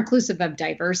also more inclusive of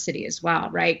diversity as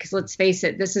well, right? Because let's face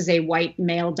it, this is a white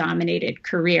male dominated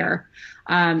career.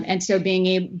 And so being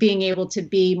able to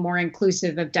be more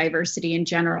inclusive of diversity in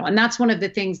general. And that's one of the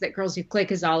things that Girls Who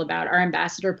Click is all about. Our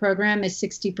ambassador program is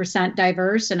 60%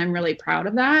 diverse, and I'm really proud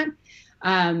of that,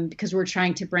 because we're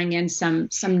trying to bring in some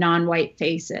non-white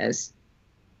faces.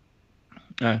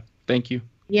 Thank you.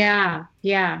 Yeah.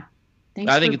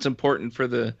 I think it's important,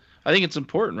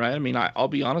 right? I mean, I'll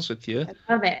be honest with you.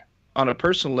 I love it. On a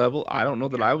personal level, I don't know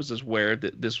that I was as aware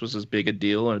that this was as big a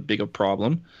deal and as big a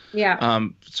problem. Yeah.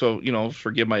 So,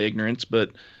 forgive my ignorance,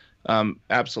 but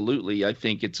absolutely, I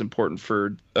think it's important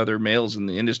for other males in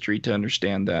the industry to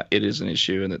understand that it is an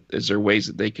issue, and that is there ways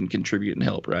that they can contribute and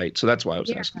help, right? So that's why I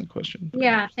was asking the question.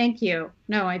 Yeah, thank you.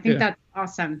 No, I think that's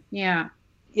awesome. Yeah.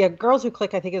 Yeah, Girls Who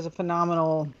Click, I think, is a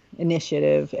phenomenal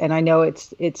initiative, and I know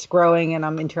it's growing, and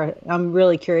I'm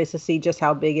really curious to see just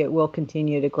how big it will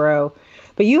continue to grow.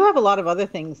 But you have a lot of other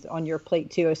things on your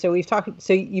plate too. So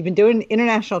you've been doing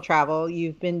international travel,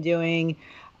 you've been doing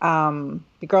the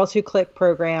Girls Who Click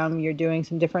program, you're doing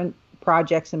some different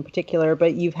projects in particular,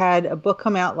 but you've had a book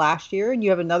come out last year, and you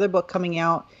have another book coming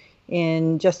out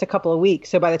in just a couple of weeks.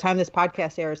 So by the time this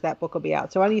podcast airs, that book will be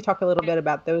out. So why don't you talk a little bit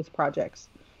about those projects?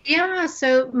 Yeah,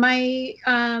 so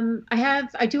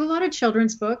I do a lot of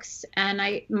children's books, and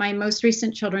my most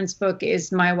recent children's book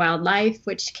is My Wild Life,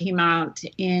 which came out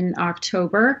in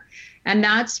October, and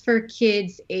that's for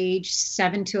kids age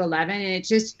 7 to 11, and it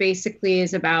just basically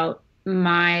is about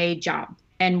my job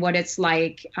and what it's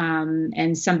like,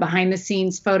 and some behind the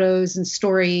scenes photos and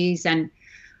stories, and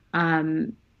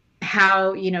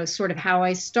how, sort of how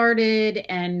I started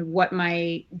and what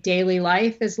my daily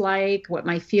life is like, what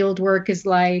my field work is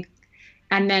like.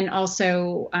 And then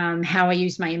also how I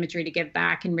use my imagery to give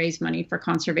back and raise money for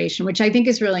conservation, which I think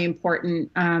is really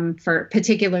important, for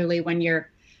particularly when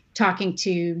you're talking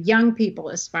to young people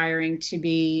aspiring to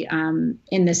be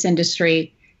in this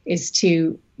industry,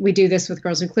 we do this with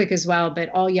Girls Who Click as well, but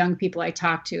all young people I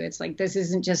talk to, it's like, this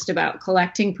isn't just about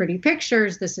collecting pretty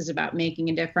pictures. This is about making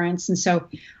a difference. And so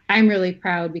I'm really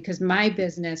proud, because my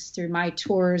business, through my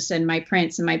tours and my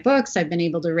prints and my books, I've been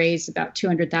able to raise about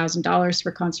 $200,000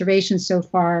 for conservation so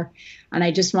far. And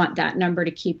I just want that number to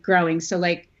keep growing. So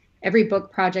like every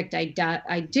book project I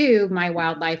do, my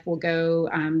wildlife will go,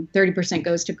 30%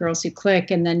 goes to Girls Who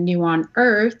Click, and then New on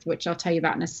Earth, which I'll tell you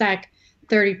about in a sec,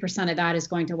 30% of that is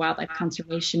going to Wildlife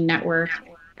Conservation Network.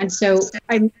 And so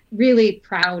I'm really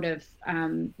proud of,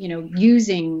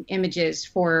 using images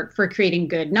for creating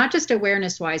good, not just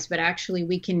awareness wise, but actually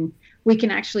we can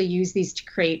actually use these to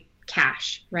create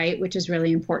cash, right? Which is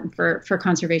really important for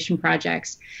conservation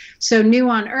projects. So New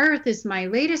on Earth is my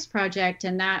latest project,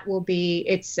 and that will be,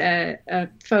 it's a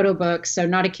photo book, so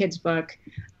not a kid's book.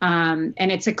 And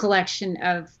it's a collection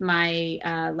of my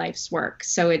life's work.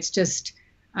 So it's just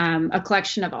a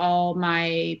collection of all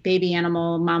my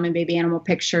mom and baby animal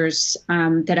pictures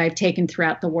that I've taken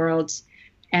throughout the world.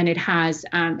 And it has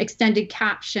extended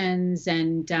captions,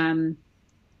 and I'm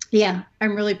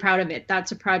really proud of it.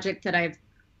 That's a project that I've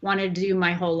wanted to do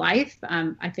my whole life.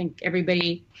 I think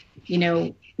everybody,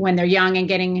 when they're young and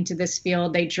getting into this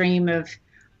field, they dream of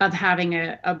having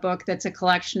a book that's a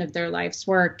collection of their life's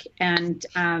work. And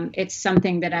it's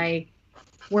something that I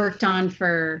worked on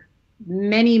for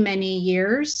many, many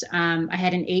years. I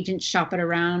had an agent shop it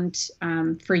around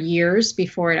for years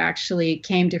before it actually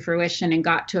came to fruition and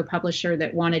got to a publisher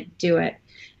that wanted to do it.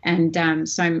 And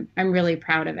so I'm really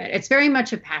proud of it. It's very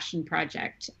much a passion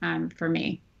project for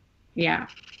me. Yeah.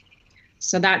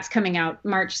 So that's coming out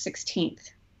March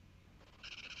 16th.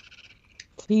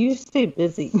 So you stay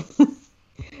busy.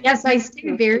 Yes, I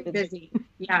stay very busy.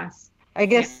 Yes. I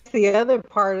guess the other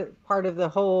part of the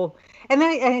whole, and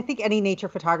I think any nature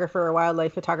photographer or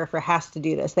wildlife photographer has to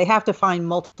do this. They have to find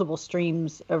multiple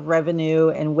streams of revenue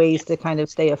and ways to kind of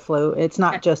stay afloat. It's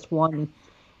not just one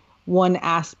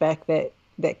aspect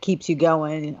that keeps you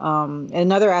going.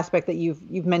 Another aspect that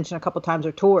you've mentioned a couple times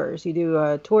are tours. You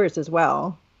do tours as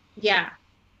well. Yeah,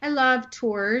 I love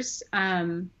tours.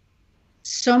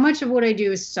 So much of what I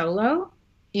do is solo,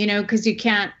 because you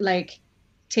can't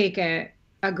take a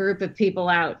group of people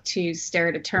out to stare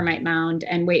at a termite mound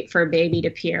and wait for a baby to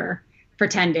appear for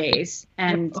 10 days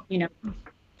and,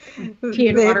 pee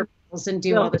in water bottles and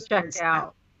do all this check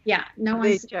out. Yeah, no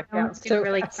one's going to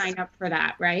really sign up for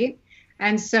that, right?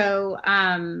 And so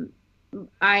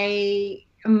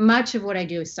much of what I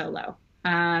do is solo.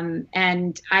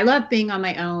 And I love being on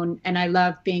my own, and I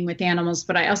love being with animals,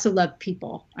 but I also love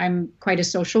people. I'm quite a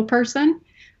social person.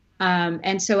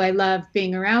 And so I love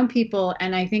being around people.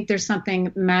 And I think there's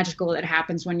something magical that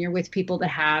happens when you're with people that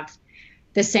have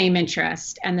the same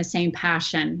interest and the same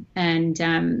passion.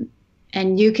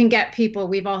 And you can get people,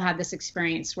 we've all had this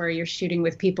experience where you're shooting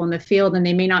with people in the field, and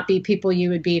they may not be people you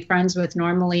would be friends with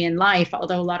normally in life,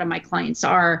 although a lot of my clients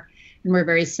are, and we're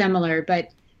very similar. But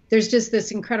there's just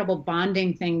this incredible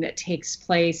bonding thing that takes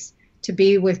place to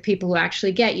be with people who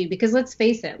actually get you. Because let's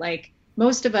face it,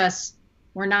 most of us,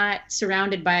 we're not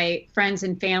surrounded by friends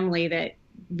and family that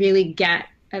really get,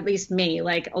 at least me,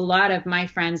 a lot of my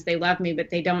friends, they love me, but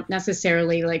they don't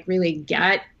necessarily really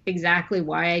get exactly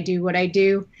why I do what I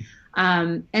do.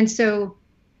 And so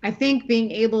I think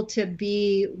being able to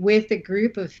be with a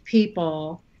group of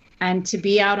people and to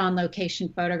be out on location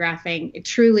photographing, it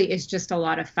truly is just a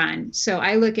lot of fun. So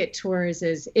I look at tours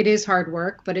as, it is hard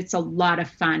work, but it's a lot of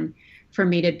fun for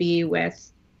me to be with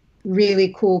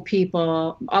really cool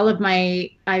people. I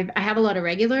have a lot of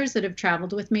regulars that have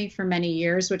traveled with me for many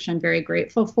years, which I'm very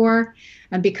grateful for.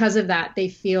 And because of that, they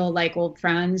feel like old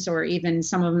friends, or even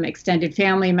some of them extended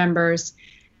family members.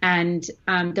 And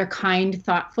they're kind,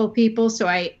 thoughtful people. So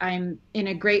I'm in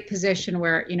a great position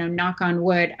where, knock on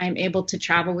wood, I'm able to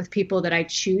travel with people that I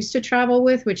choose to travel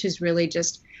with, which is really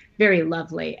just very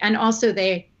lovely. And also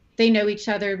they know each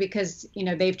other because,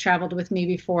 they've traveled with me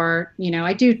before.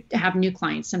 I do have new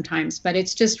clients sometimes, but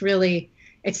it's just really,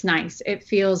 it's nice. It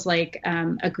feels like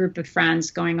a group of friends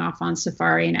going off on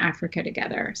safari in Africa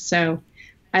together. So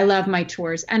I love my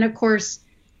tours. And of course,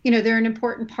 they're an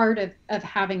important part of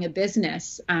having a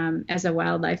business as a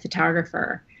wildlife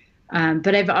photographer.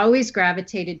 But I've always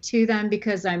gravitated to them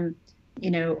because I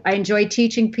enjoy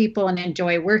teaching people and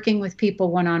enjoy working with people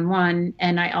one-on-one.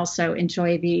 And I also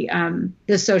enjoy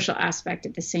the social aspect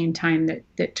at the same time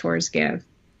that tours give.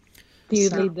 Do you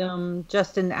lead them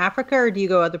just in Africa, or do you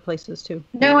go other places too?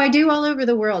 No, I do all over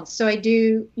the world. So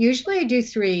usually I do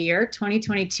 3 a year.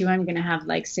 2022, I'm going to have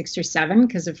 6 or 7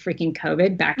 because of freaking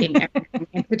COVID backing everything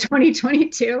into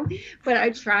 2022. But I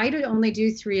try to only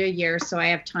do 3 a year, so I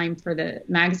have time for the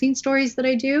magazine stories that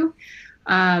I do.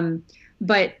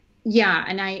 But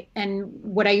yeah, and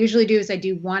what I usually do is I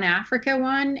do 1 Africa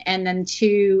one, and then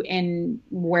 2 in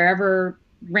wherever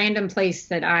random place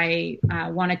that I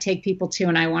want to take people to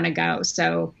and I want to go.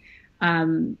 So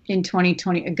in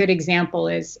 2020, a good example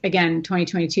is, again,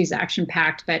 2022 is action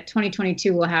packed, but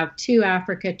 2022 will have 2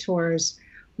 Africa tours,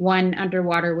 one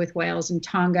underwater with whales in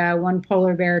Tonga, one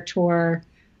polar bear tour,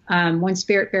 one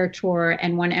spirit bear tour,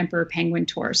 and one emperor penguin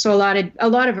tour. So a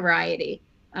lot of variety.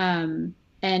 And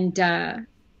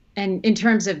in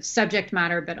terms of subject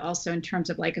matter, but also in terms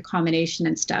of like accommodation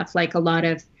and stuff, like a lot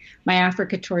of my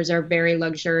Africa tours are very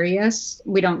luxurious.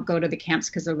 We don't go to the camps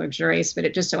because they're luxurious, but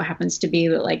it just so happens to be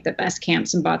that like the best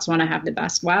camps in Botswana have the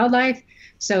best wildlife.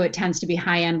 So it tends to be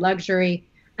high-end luxury.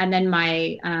 And then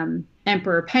my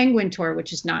Emperor Penguin tour,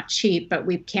 which is not cheap, but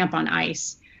we camp on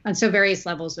ice. And so various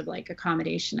levels of like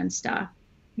accommodation and stuff.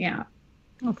 Yeah.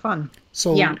 Oh, fun.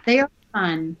 So yeah, they are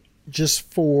fun.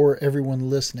 Just for everyone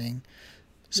listening.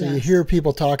 So Yes. you hear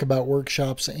people talk about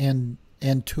workshops and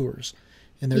tours,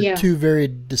 and they're two very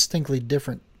distinctly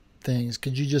different things.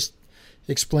 Could you just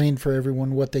explain for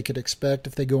everyone what they could expect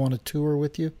if they go on a tour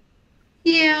with you?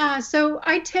 Yeah, so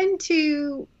I tend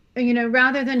to,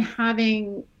 rather than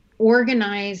having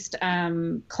organized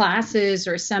classes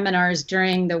or seminars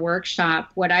during the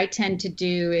workshop, what I tend to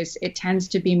do is it tends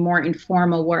to be more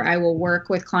informal, where I will work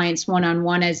with clients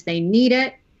one-on-one as they need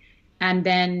it. And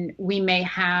then we may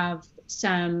have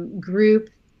some group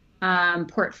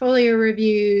portfolio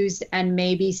reviews, and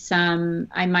maybe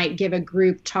I might give a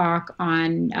group talk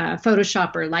on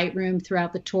Photoshop or Lightroom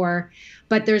throughout the tour,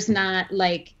 but there's not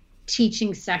like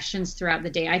teaching sessions throughout the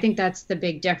day. I think that's the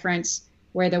big difference,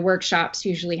 where the workshops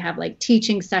usually have like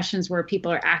teaching sessions where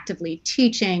people are actively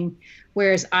teaching,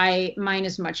 whereas mine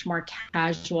is much more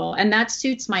casual. And that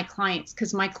suits my clients,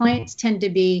 because my clients tend to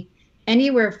be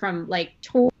anywhere from like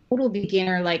total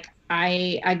beginner, like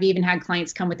I've even had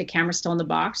clients come with the camera still in the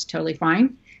box, totally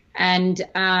fine, and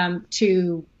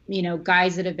to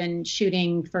guys that have been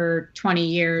shooting for 20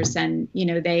 years, and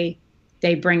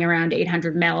they bring around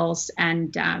 800 mils,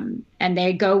 and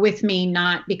they go with me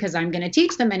not because I'm going to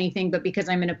teach them anything, but because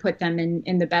I'm going to put them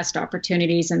in the best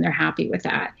opportunities, and they're happy with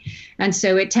that. And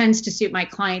so it tends to suit my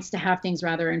clients to have things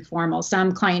rather informal.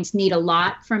 Some clients need a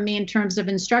lot from me in terms of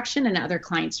instruction, and other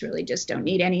clients really just don't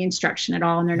need any instruction at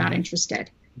all, and they're not interested.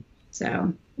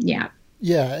 So, yeah.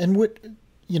 Yeah. And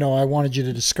I wanted you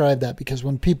to describe that, because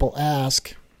when people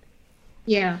ask,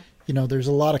 there's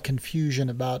a lot of confusion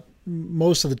about,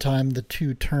 most of the time the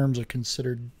two terms are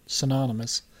considered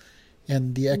synonymous,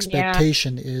 and the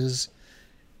expectation is,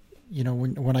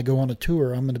 when I go on a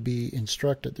tour, I'm going to be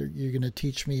instructed. You're going to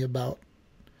teach me about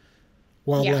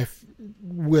wildlife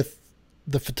with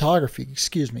the photography.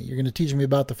 Excuse me. You're going to teach me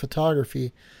about the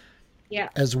photography. Yeah.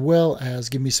 As well as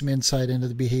give me some insight into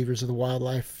the behaviors of the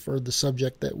wildlife or the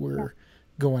subject that we're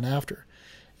going after.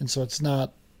 And so it's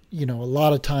not, a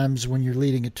lot of times when you're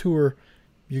leading a tour,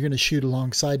 you're going to shoot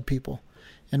alongside people.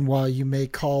 And while you may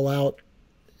call out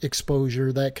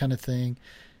exposure, that kind of thing,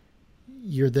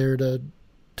 you're there to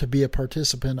be a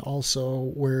participant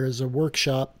also. Whereas a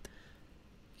workshop,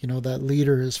 that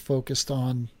leader is focused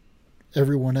on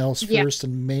everyone else first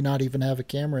and may not even have a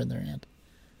camera in their hand.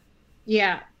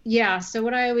 Yeah. Yeah. So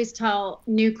what I always tell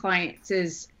new clients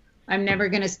is, I'm never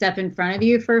going to step in front of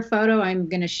you for a photo. I'm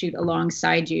going to shoot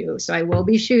alongside you. So I will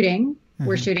be shooting. Mm-hmm.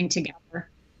 We're shooting together.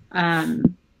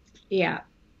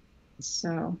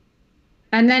 So,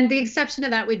 and then the exception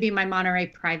to that would be my Monterey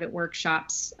private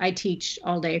workshops. I teach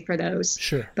all day for those.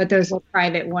 Sure. But those are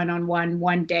private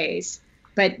one days.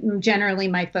 But generally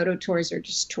my photo tours are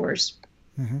just tours.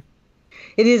 Mm-hmm.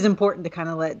 It is important to kind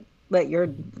of let your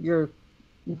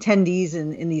attendees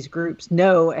in these groups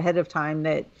know ahead of time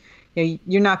that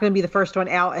you're not going to be the first one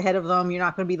out ahead of them. You're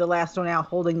not going to be the last one out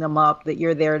holding them up, that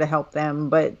you're there to help them.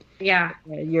 But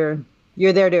you're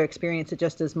there to experience it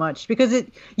just as much, because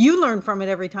you learn from it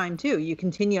every time too. You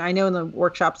continue. I know in the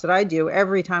workshops that I do,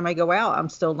 every time I go out, I'm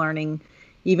still learning.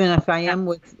 Even if I am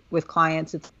with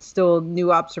clients, it's still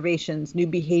new observations, new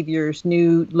behaviors,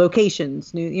 new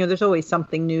locations, there's always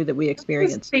something new that we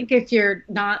experience. I just think if you're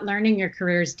not learning, your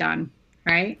career's done.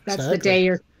 Right? That's exactly. The day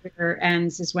your career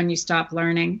ends is when you stop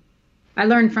learning. I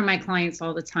learn from my clients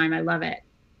all the time. I love it.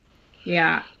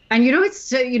 Yeah. And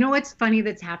what's funny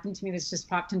that's happened to me that's just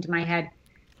popped into my head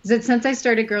is that since I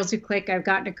started Girls Who Click, I've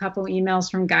gotten a couple emails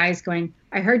from guys going,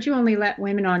 I heard you only let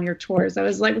women on your tours. I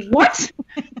was like, what?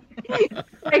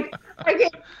 Like, I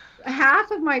get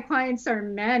half of my clients are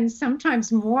men,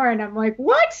 sometimes more. And I'm like,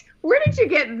 what? Where did you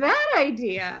get that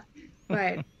idea?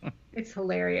 But it's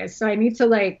hilarious. So I need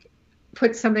to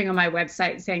put something on my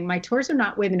website saying my tours are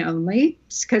not women only,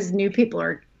 because new people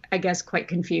are, I guess, quite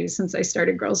confused since I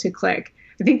started Girls Who Click.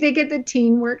 I think they get the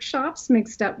teen workshops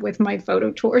mixed up with my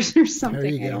photo tours or something.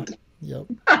 There you go.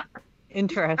 Yep.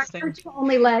 Interesting.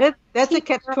 Only that's a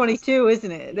catch-22,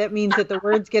 isn't it? That means that the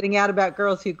word's getting out about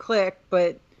Girls Who Click,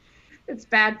 but it's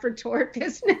bad for tour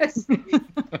business.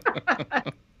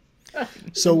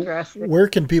 So where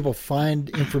can people find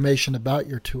information about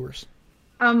your tours?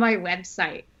 On my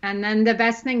website. And then the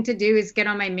best thing to do is get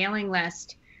on my mailing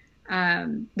list.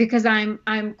 Because I'm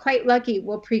quite lucky.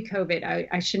 Well, pre-COVID,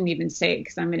 I shouldn't even say it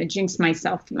because I'm going to jinx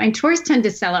myself. My tours tend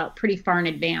to sell out pretty far in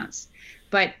advance,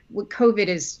 but with COVID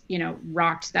has,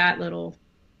 rocked that little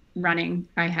running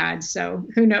I had. So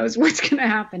who knows what's going to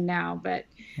happen now? But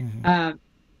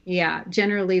yeah,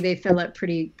 generally they fill up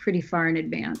pretty far in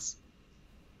advance.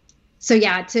 So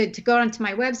yeah, to go onto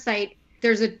my website,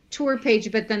 there's a tour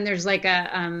page, but then there's like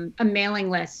a mailing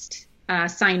list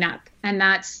sign up, and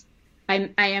that's. I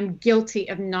am guilty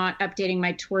of not updating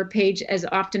my tour page as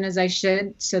often as I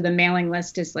should. So the mailing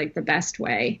list is like the best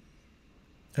way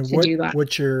to do that.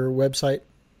 What's your website,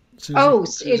 Susie? Oh,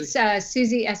 it's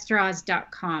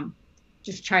SusieEsteraz.com.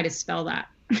 Just try to spell that.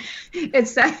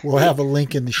 We'll have a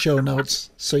link in the show notes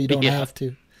so you don't have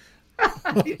to.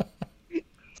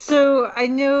 So I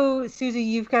know, Susie,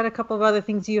 you've got a couple of other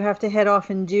things you have to head off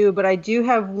and do, but I do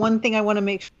have one thing I want to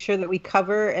make sure that we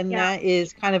cover, and that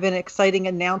is kind of an exciting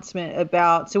announcement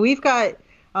about. So we've got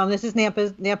this is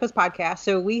Nampa's podcast.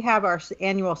 So we have our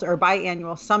annual or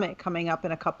biannual summit coming up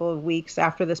in a couple of weeks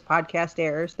after this podcast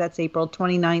airs. That's April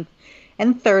 29th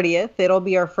and 30th. It'll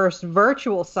be our first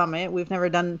virtual summit. We've never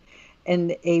done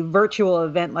a virtual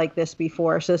event like this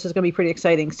before, so this is going to be pretty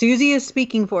exciting. Susie is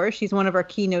speaking for us. She's one of our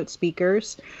keynote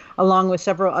speakers, along with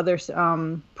several others,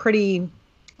 pretty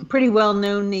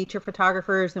well-known nature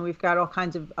photographers, and we've got all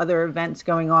kinds of other events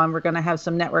going on. We're going to have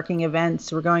some networking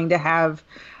events. We're going to have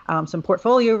some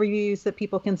portfolio reviews that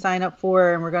people can sign up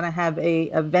for, and we're going to have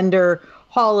a vendor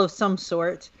hall of some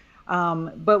sort.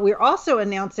 But we're also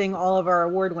announcing all of our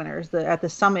award winners. At the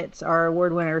summits, our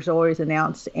award winners are always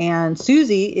announced. And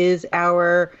Susie is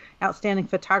our Outstanding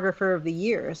Photographer of the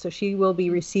Year. So she will be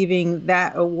receiving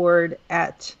that award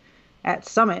at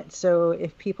Summit. So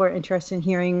if people are interested in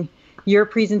hearing your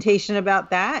presentation about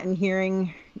that and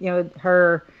hearing,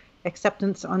 her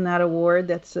acceptance on that award,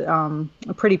 that's a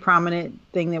pretty prominent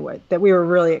thing that we were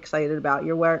really excited about.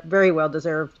 You're very well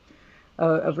deserved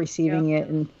of receiving it,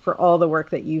 and for all the work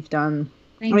that you've done.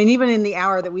 Even in the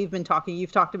hour that we've been talking,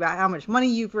 you've talked about how much money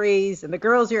you've raised and the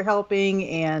girls you're helping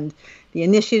and the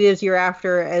initiatives you're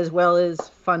after, as well as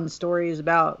fun stories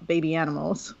about baby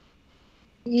animals.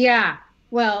 Yeah.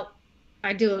 Well,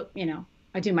 I do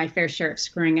my fair share of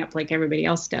screwing up like everybody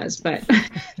else does, but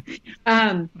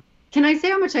can I say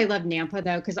how much I love Nampa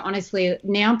though? Because honestly,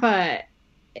 Nampa,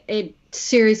 it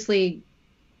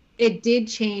did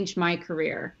change my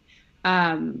career.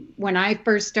 When I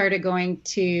first started going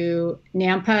to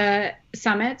Nampa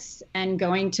summits and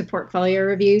going to portfolio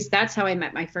reviews, that's how I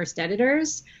met my first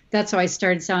editors. That's how I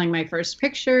started selling my first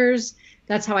pictures.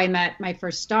 That's how I met my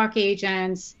first stock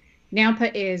agents.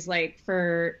 Nampa is like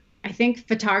I think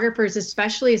photographers,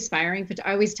 especially aspiring.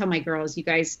 I always tell my girls, you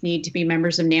guys need to be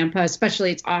members of Nampa,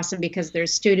 especially it's awesome because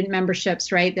there's student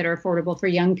memberships, right, that are affordable for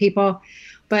young people.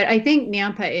 But I think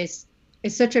Nampa is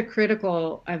such a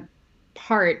critical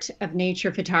part of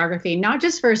nature photography, not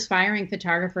just for aspiring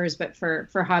photographers, but for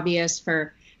hobbyists,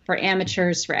 for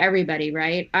amateurs, for everybody,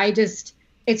 right? It's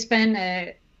been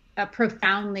a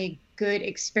profoundly good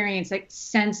experience. Like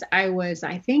since I was,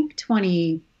 I think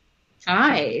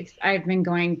 25, I've been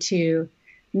going to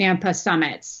Nampa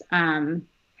summits. And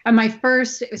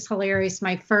it was hilarious.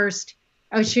 I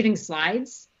was shooting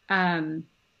slides. Do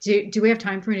we have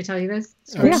time for me to tell you this?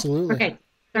 Absolutely. Okay.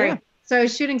 Sorry. Yeah. So I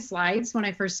was shooting slides when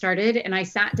I first started, and I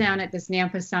sat down at this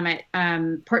Nampa Summit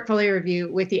portfolio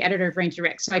review with the editor of Ranger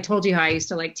Rick. So I told you how I used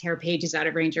to tear pages out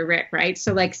of Ranger Rick, right?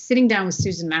 So sitting down with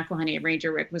Susan McElhenney at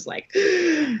Ranger Rick was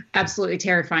absolutely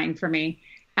terrifying for me,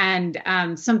 and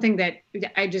something that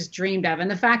I just dreamed of.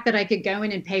 And the fact that I could go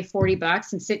in and pay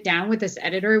 $40 and sit down with this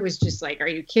editor was just are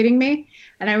you kidding me?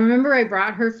 And I remember I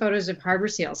brought her photos of harbor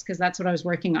seals because that's what I was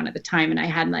working on at the time, and I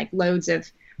had loads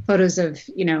of photos of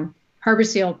harbor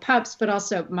seal pups, but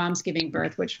also moms giving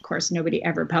birth, which of course nobody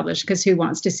ever published because who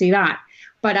wants to see that?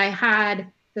 But I had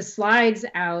the slides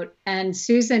out, and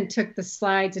Susan took the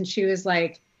slides, and she was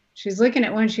looking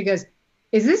at one, she goes,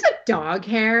 "Is this a dog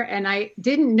hair?" And I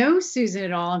didn't know Susan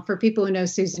at all. And for people who know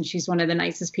Susan, she's one of the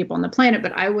nicest people on the planet,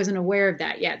 but I wasn't aware of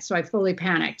that yet. So I fully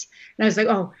panicked. And I was like,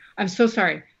 "Oh, I'm so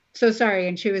sorry. So sorry."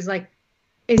 And she was like,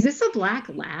 "Is this a black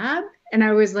lab?" And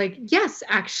I was like, "Yes,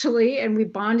 actually." And we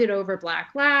bonded over black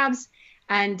labs.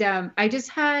 And I just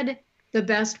had the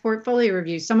best portfolio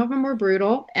reviews. Some of them were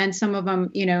brutal, and some of them,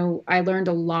 I learned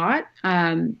a lot.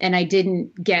 And I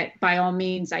didn't by all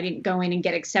means, I didn't go in and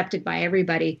get accepted by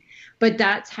everybody. But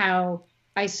that's how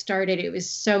I started. It was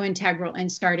so integral in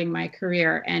starting my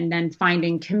career and then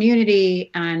finding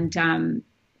community and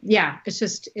yeah, it's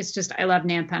just I love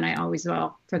Nampa, and I always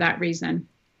will for that reason.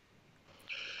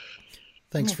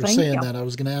 Thanks for thank saying you. that. I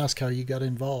was going to ask how you got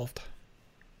involved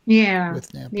Yeah.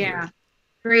 with Nampa. Yeah.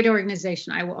 Great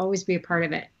organization. I will always be a part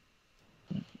of it.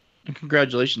 And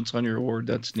congratulations on your award.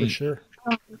 That's neat. For sure.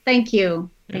 Oh, thank you.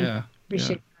 Yeah.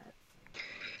 Appreciate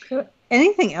So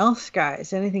anything else,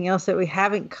 guys? Anything else that we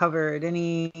haven't covered?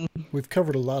 We've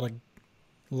covered a lot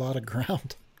of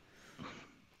ground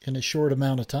in a short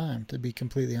amount of time, to be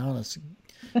completely honest.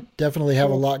 Definitely have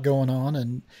a lot going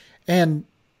on, and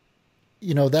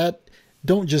you know, that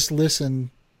don't just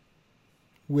listen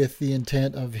with the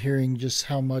intent of hearing just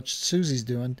how much Susie's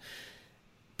doing.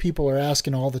 People are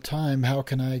asking all the time, how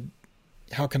can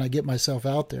I get myself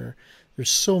out there? There's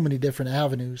so many different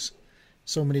avenues,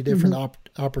 so many different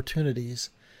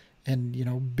opportunities, and, you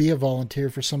know, be a volunteer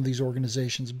for some of these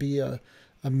organizations, be a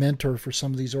mentor for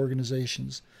some of these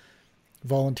organizations,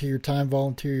 volunteer your time,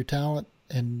 volunteer your talent,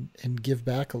 and give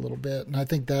back a little bit. And I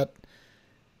think that,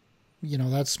 you know,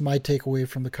 that's my takeaway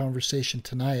from the conversation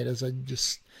tonight, as I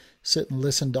just sit and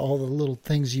listen to all the little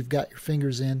things you've got your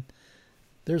fingers in.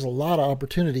 There's a lot of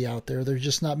opportunity out there. There's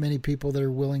just not many people that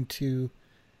are willing to,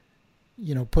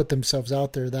 you know, put themselves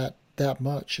out there that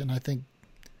much. And I think,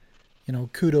 you know,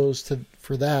 kudos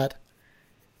for that.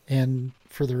 And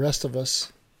for the rest of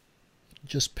us,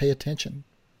 just pay attention.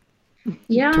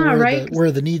 Yeah, to right.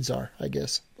 Where the needs are, I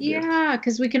guess. Yeah,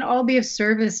 because we can all be of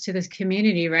service to this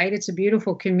community, right? It's a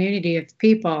beautiful community of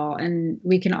people, and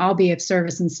we can all be of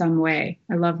service in some way.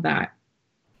 I love that.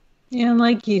 Yeah, and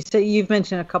like you said, you've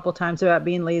mentioned a couple times about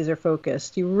being laser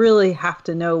focused. You really have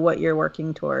to know what you're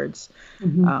working towards.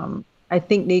 I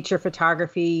think nature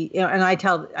photography, you know, and I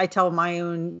tell my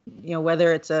own, you know,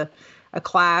 whether it's a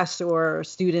class or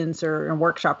students or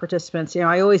workshop participants, you know,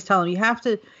 I always tell them you have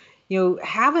to, you know,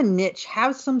 have a niche,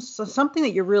 have something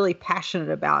that you're really passionate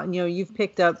about. And, you know, you've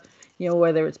picked up, you know,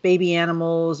 whether it's baby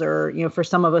animals or, you know, for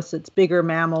some of us, it's bigger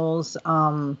mammals.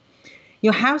 You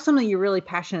know, have something you're really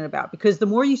passionate about, because the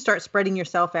more you start spreading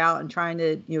yourself out and trying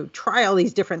to, you know, try all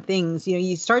these different things, you know,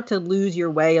 you start to lose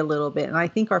your way a little bit. And I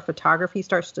think our photography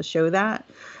starts to show that.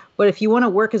 But if you want to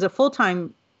work as a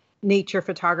full-time nature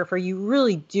photographer, you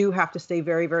really do have to stay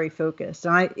very, very focused.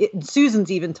 And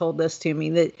Susan's even told this to me,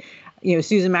 that, you know,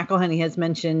 Susan McElhenney has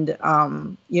mentioned, you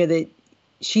know, that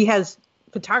she has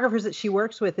photographers that she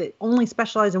works with that only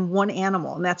specialize in one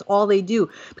animal, and that's all they do,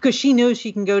 because she knows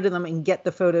she can go to them and get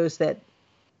the photos that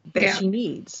she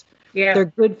needs. Yeah. They're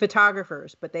good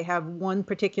photographers, but they have one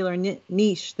particular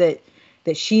niche that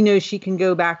she knows she can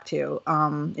go back to.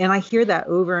 And I hear that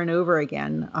over and over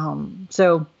again.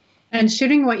 And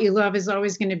shooting what you love is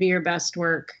always going to be your best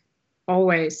work,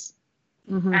 always.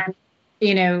 And,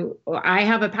 you know, I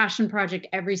have a passion project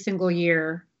every single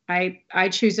year. I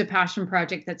choose a passion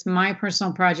project that's my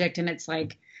personal project, and it's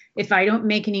like, if I don't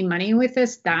make any money with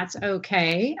this, that's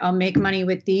okay. I'll make money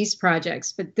with these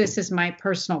projects, but this is my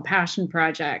personal passion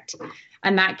project.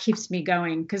 And that keeps me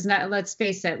going, because let's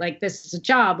face it, like, this is a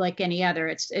job like any other.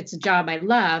 It's a job I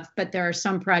love, but there are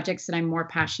some projects that I'm more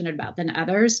passionate about than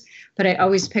others. But I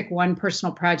always pick one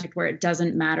personal project where it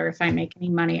doesn't matter if I make any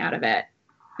money out of it.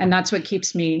 And that's what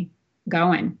keeps me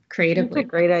going creatively. That's a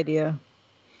great idea.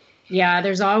 Yeah,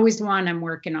 there's always one I'm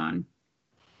working on.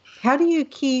 How do you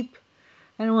keep,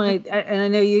 I don't want to, and I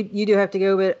know you do have to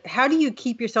go, but how do you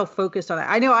keep yourself focused on it?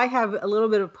 I know I have a little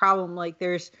bit of problem. Like,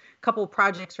 there's a couple of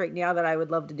projects right now that I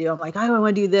would love to do. I'm like, I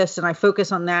want to do this, and I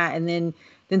focus on that. And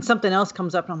then something else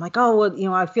comes up and I'm like, oh, well, you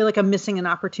know, I feel like I'm missing an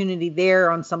opportunity there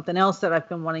on something else that I've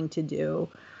been wanting to do.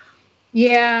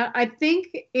 Yeah, I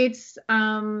think it's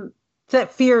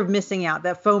that fear of missing out,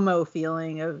 that FOMO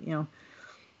feeling of, you know.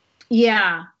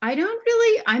 Yeah,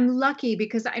 I'm lucky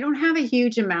because I don't have a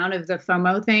huge amount of the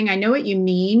FOMO thing. I know what you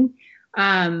mean.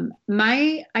 I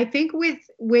think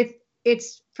with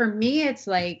it's, for me, it's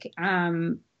like,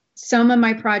 some of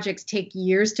my projects take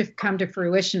years to come to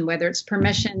fruition, whether it's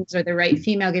permissions or the right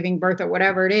female giving birth or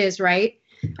whatever it is, right?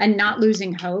 And not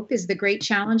losing hope is the great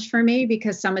challenge for me,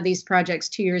 because some of these projects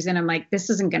 2 years in, I'm like, this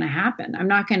isn't going to happen.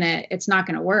 It's not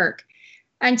going to work.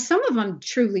 And some of them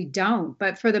truly don't.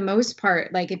 But for the most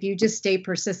part, like, if you just stay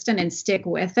persistent and stick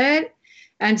with it.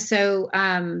 And so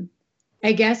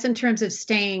I guess in terms of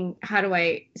how do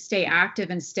I stay active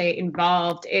and stay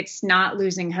involved? It's not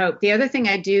losing hope. The other thing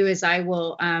I do is I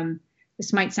will,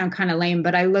 this might sound kind of lame,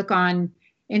 but I look on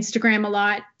Instagram a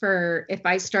lot for, if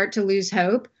I start to lose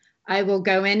hope, I will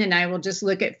go in and I will just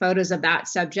look at photos of that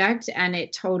subject, and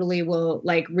it totally will,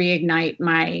 like, reignite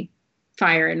my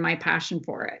fire and my passion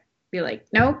for it. Be like,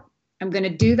 nope, I'm going to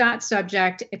do that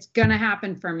subject. It's going to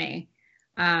happen for me.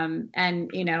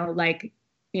 And, you know, like,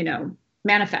 you know,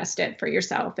 manifest it for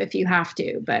yourself if you have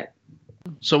to. But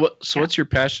what's your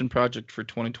passion project for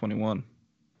 2021?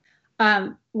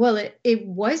 Well, it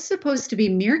was supposed to be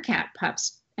meerkat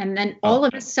pups, and then all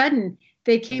of a sudden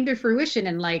they came to fruition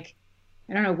in, like,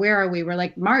 I don't know, where are we? We're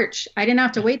like March. I didn't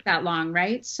have to wait that long,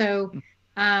 right? So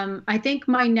I think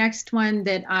my next one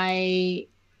that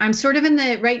I'm sort of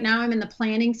right now I'm in the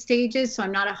planning stages, so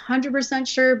I'm not 100%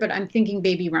 sure, but I'm thinking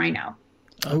baby rhino.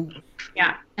 Oh.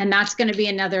 Yeah. And that's going to be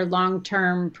another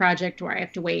long-term project where I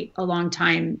have to wait a long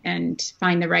time and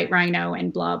find the right rhino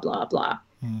and blah, blah, blah.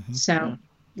 Mm-hmm. So,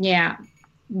 yeah,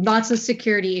 lots of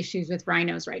security issues with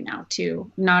rhinos right now,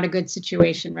 too. Not a good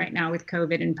situation right now with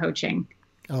COVID and poaching.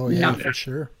 Oh, yeah, for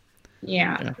sure.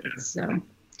 Yeah. So,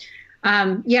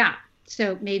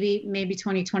 So maybe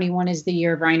 2021 is the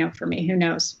year of rhino for me. Who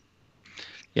knows?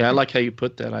 Yeah, I like how you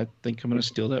put that. I think I'm going to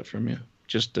steal that from you.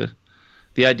 Just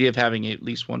the idea of having at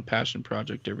least one passion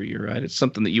project every year, right? It's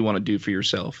something that you want to do for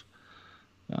yourself.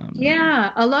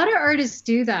 Yeah, a lot of artists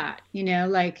do that.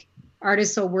 Like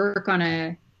artists will work on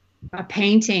a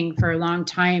painting for a long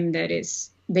time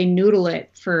they noodle it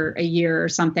for a year or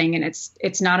something, and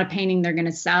it's not a painting they're going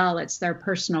to sell. It's their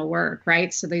personal work,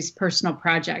 right? So these personal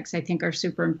projects, I think, are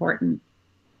super important.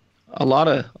 A lot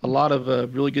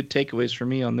of really good takeaways for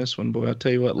me on this one, boy. I'll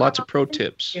tell you what, lots of pro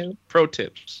tips. Pro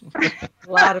tips. A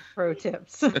lot of pro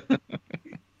tips.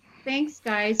 Thanks,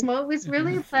 guys. Well, it was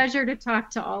really a pleasure to talk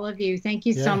to all of you. Thank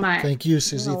you so much. Thank you,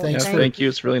 Susie. Thank you.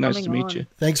 It's really nice to meet you.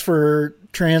 Thanks for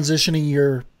transitioning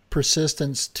your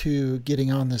persistence to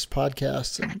getting on this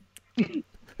podcast.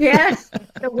 Yes,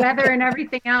 the weather and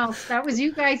everything else. That was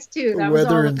you guys too. The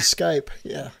weather and Skype.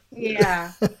 Yeah.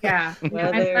 I'm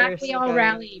glad we all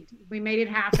rallied. We made it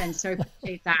happen, so I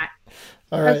appreciate that.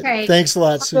 All right. Okay. Thanks a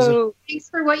lot, Susie. Thanks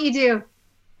for what you do.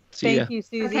 Thank you,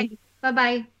 Susie. Okay.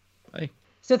 Bye-bye. Bye.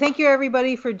 So thank you,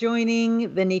 everybody, for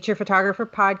joining the Nature Photographer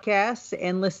podcast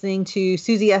and listening to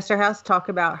Susie Esterhaus talk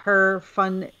about her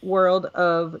fun world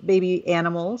of baby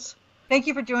animals. Thank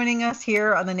you for joining us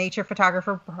here on the Nature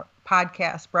Photographer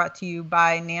podcast, brought to you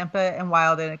by Nampa and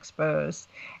Wild and Exposed.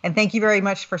 And thank you very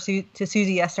much to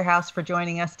Susie Esterhaus for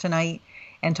joining us tonight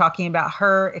and talking about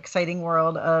her exciting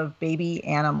world of baby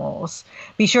animals.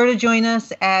 Be sure to join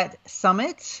us at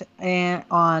Summit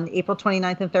on April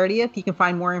 29th and 30th. You can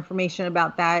find more information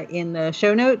about that in the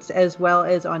show notes as well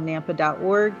as on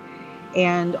nampa.org.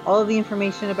 And all of the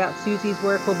information about Susie's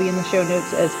work will be in the show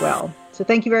notes as well. So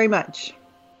thank you very much.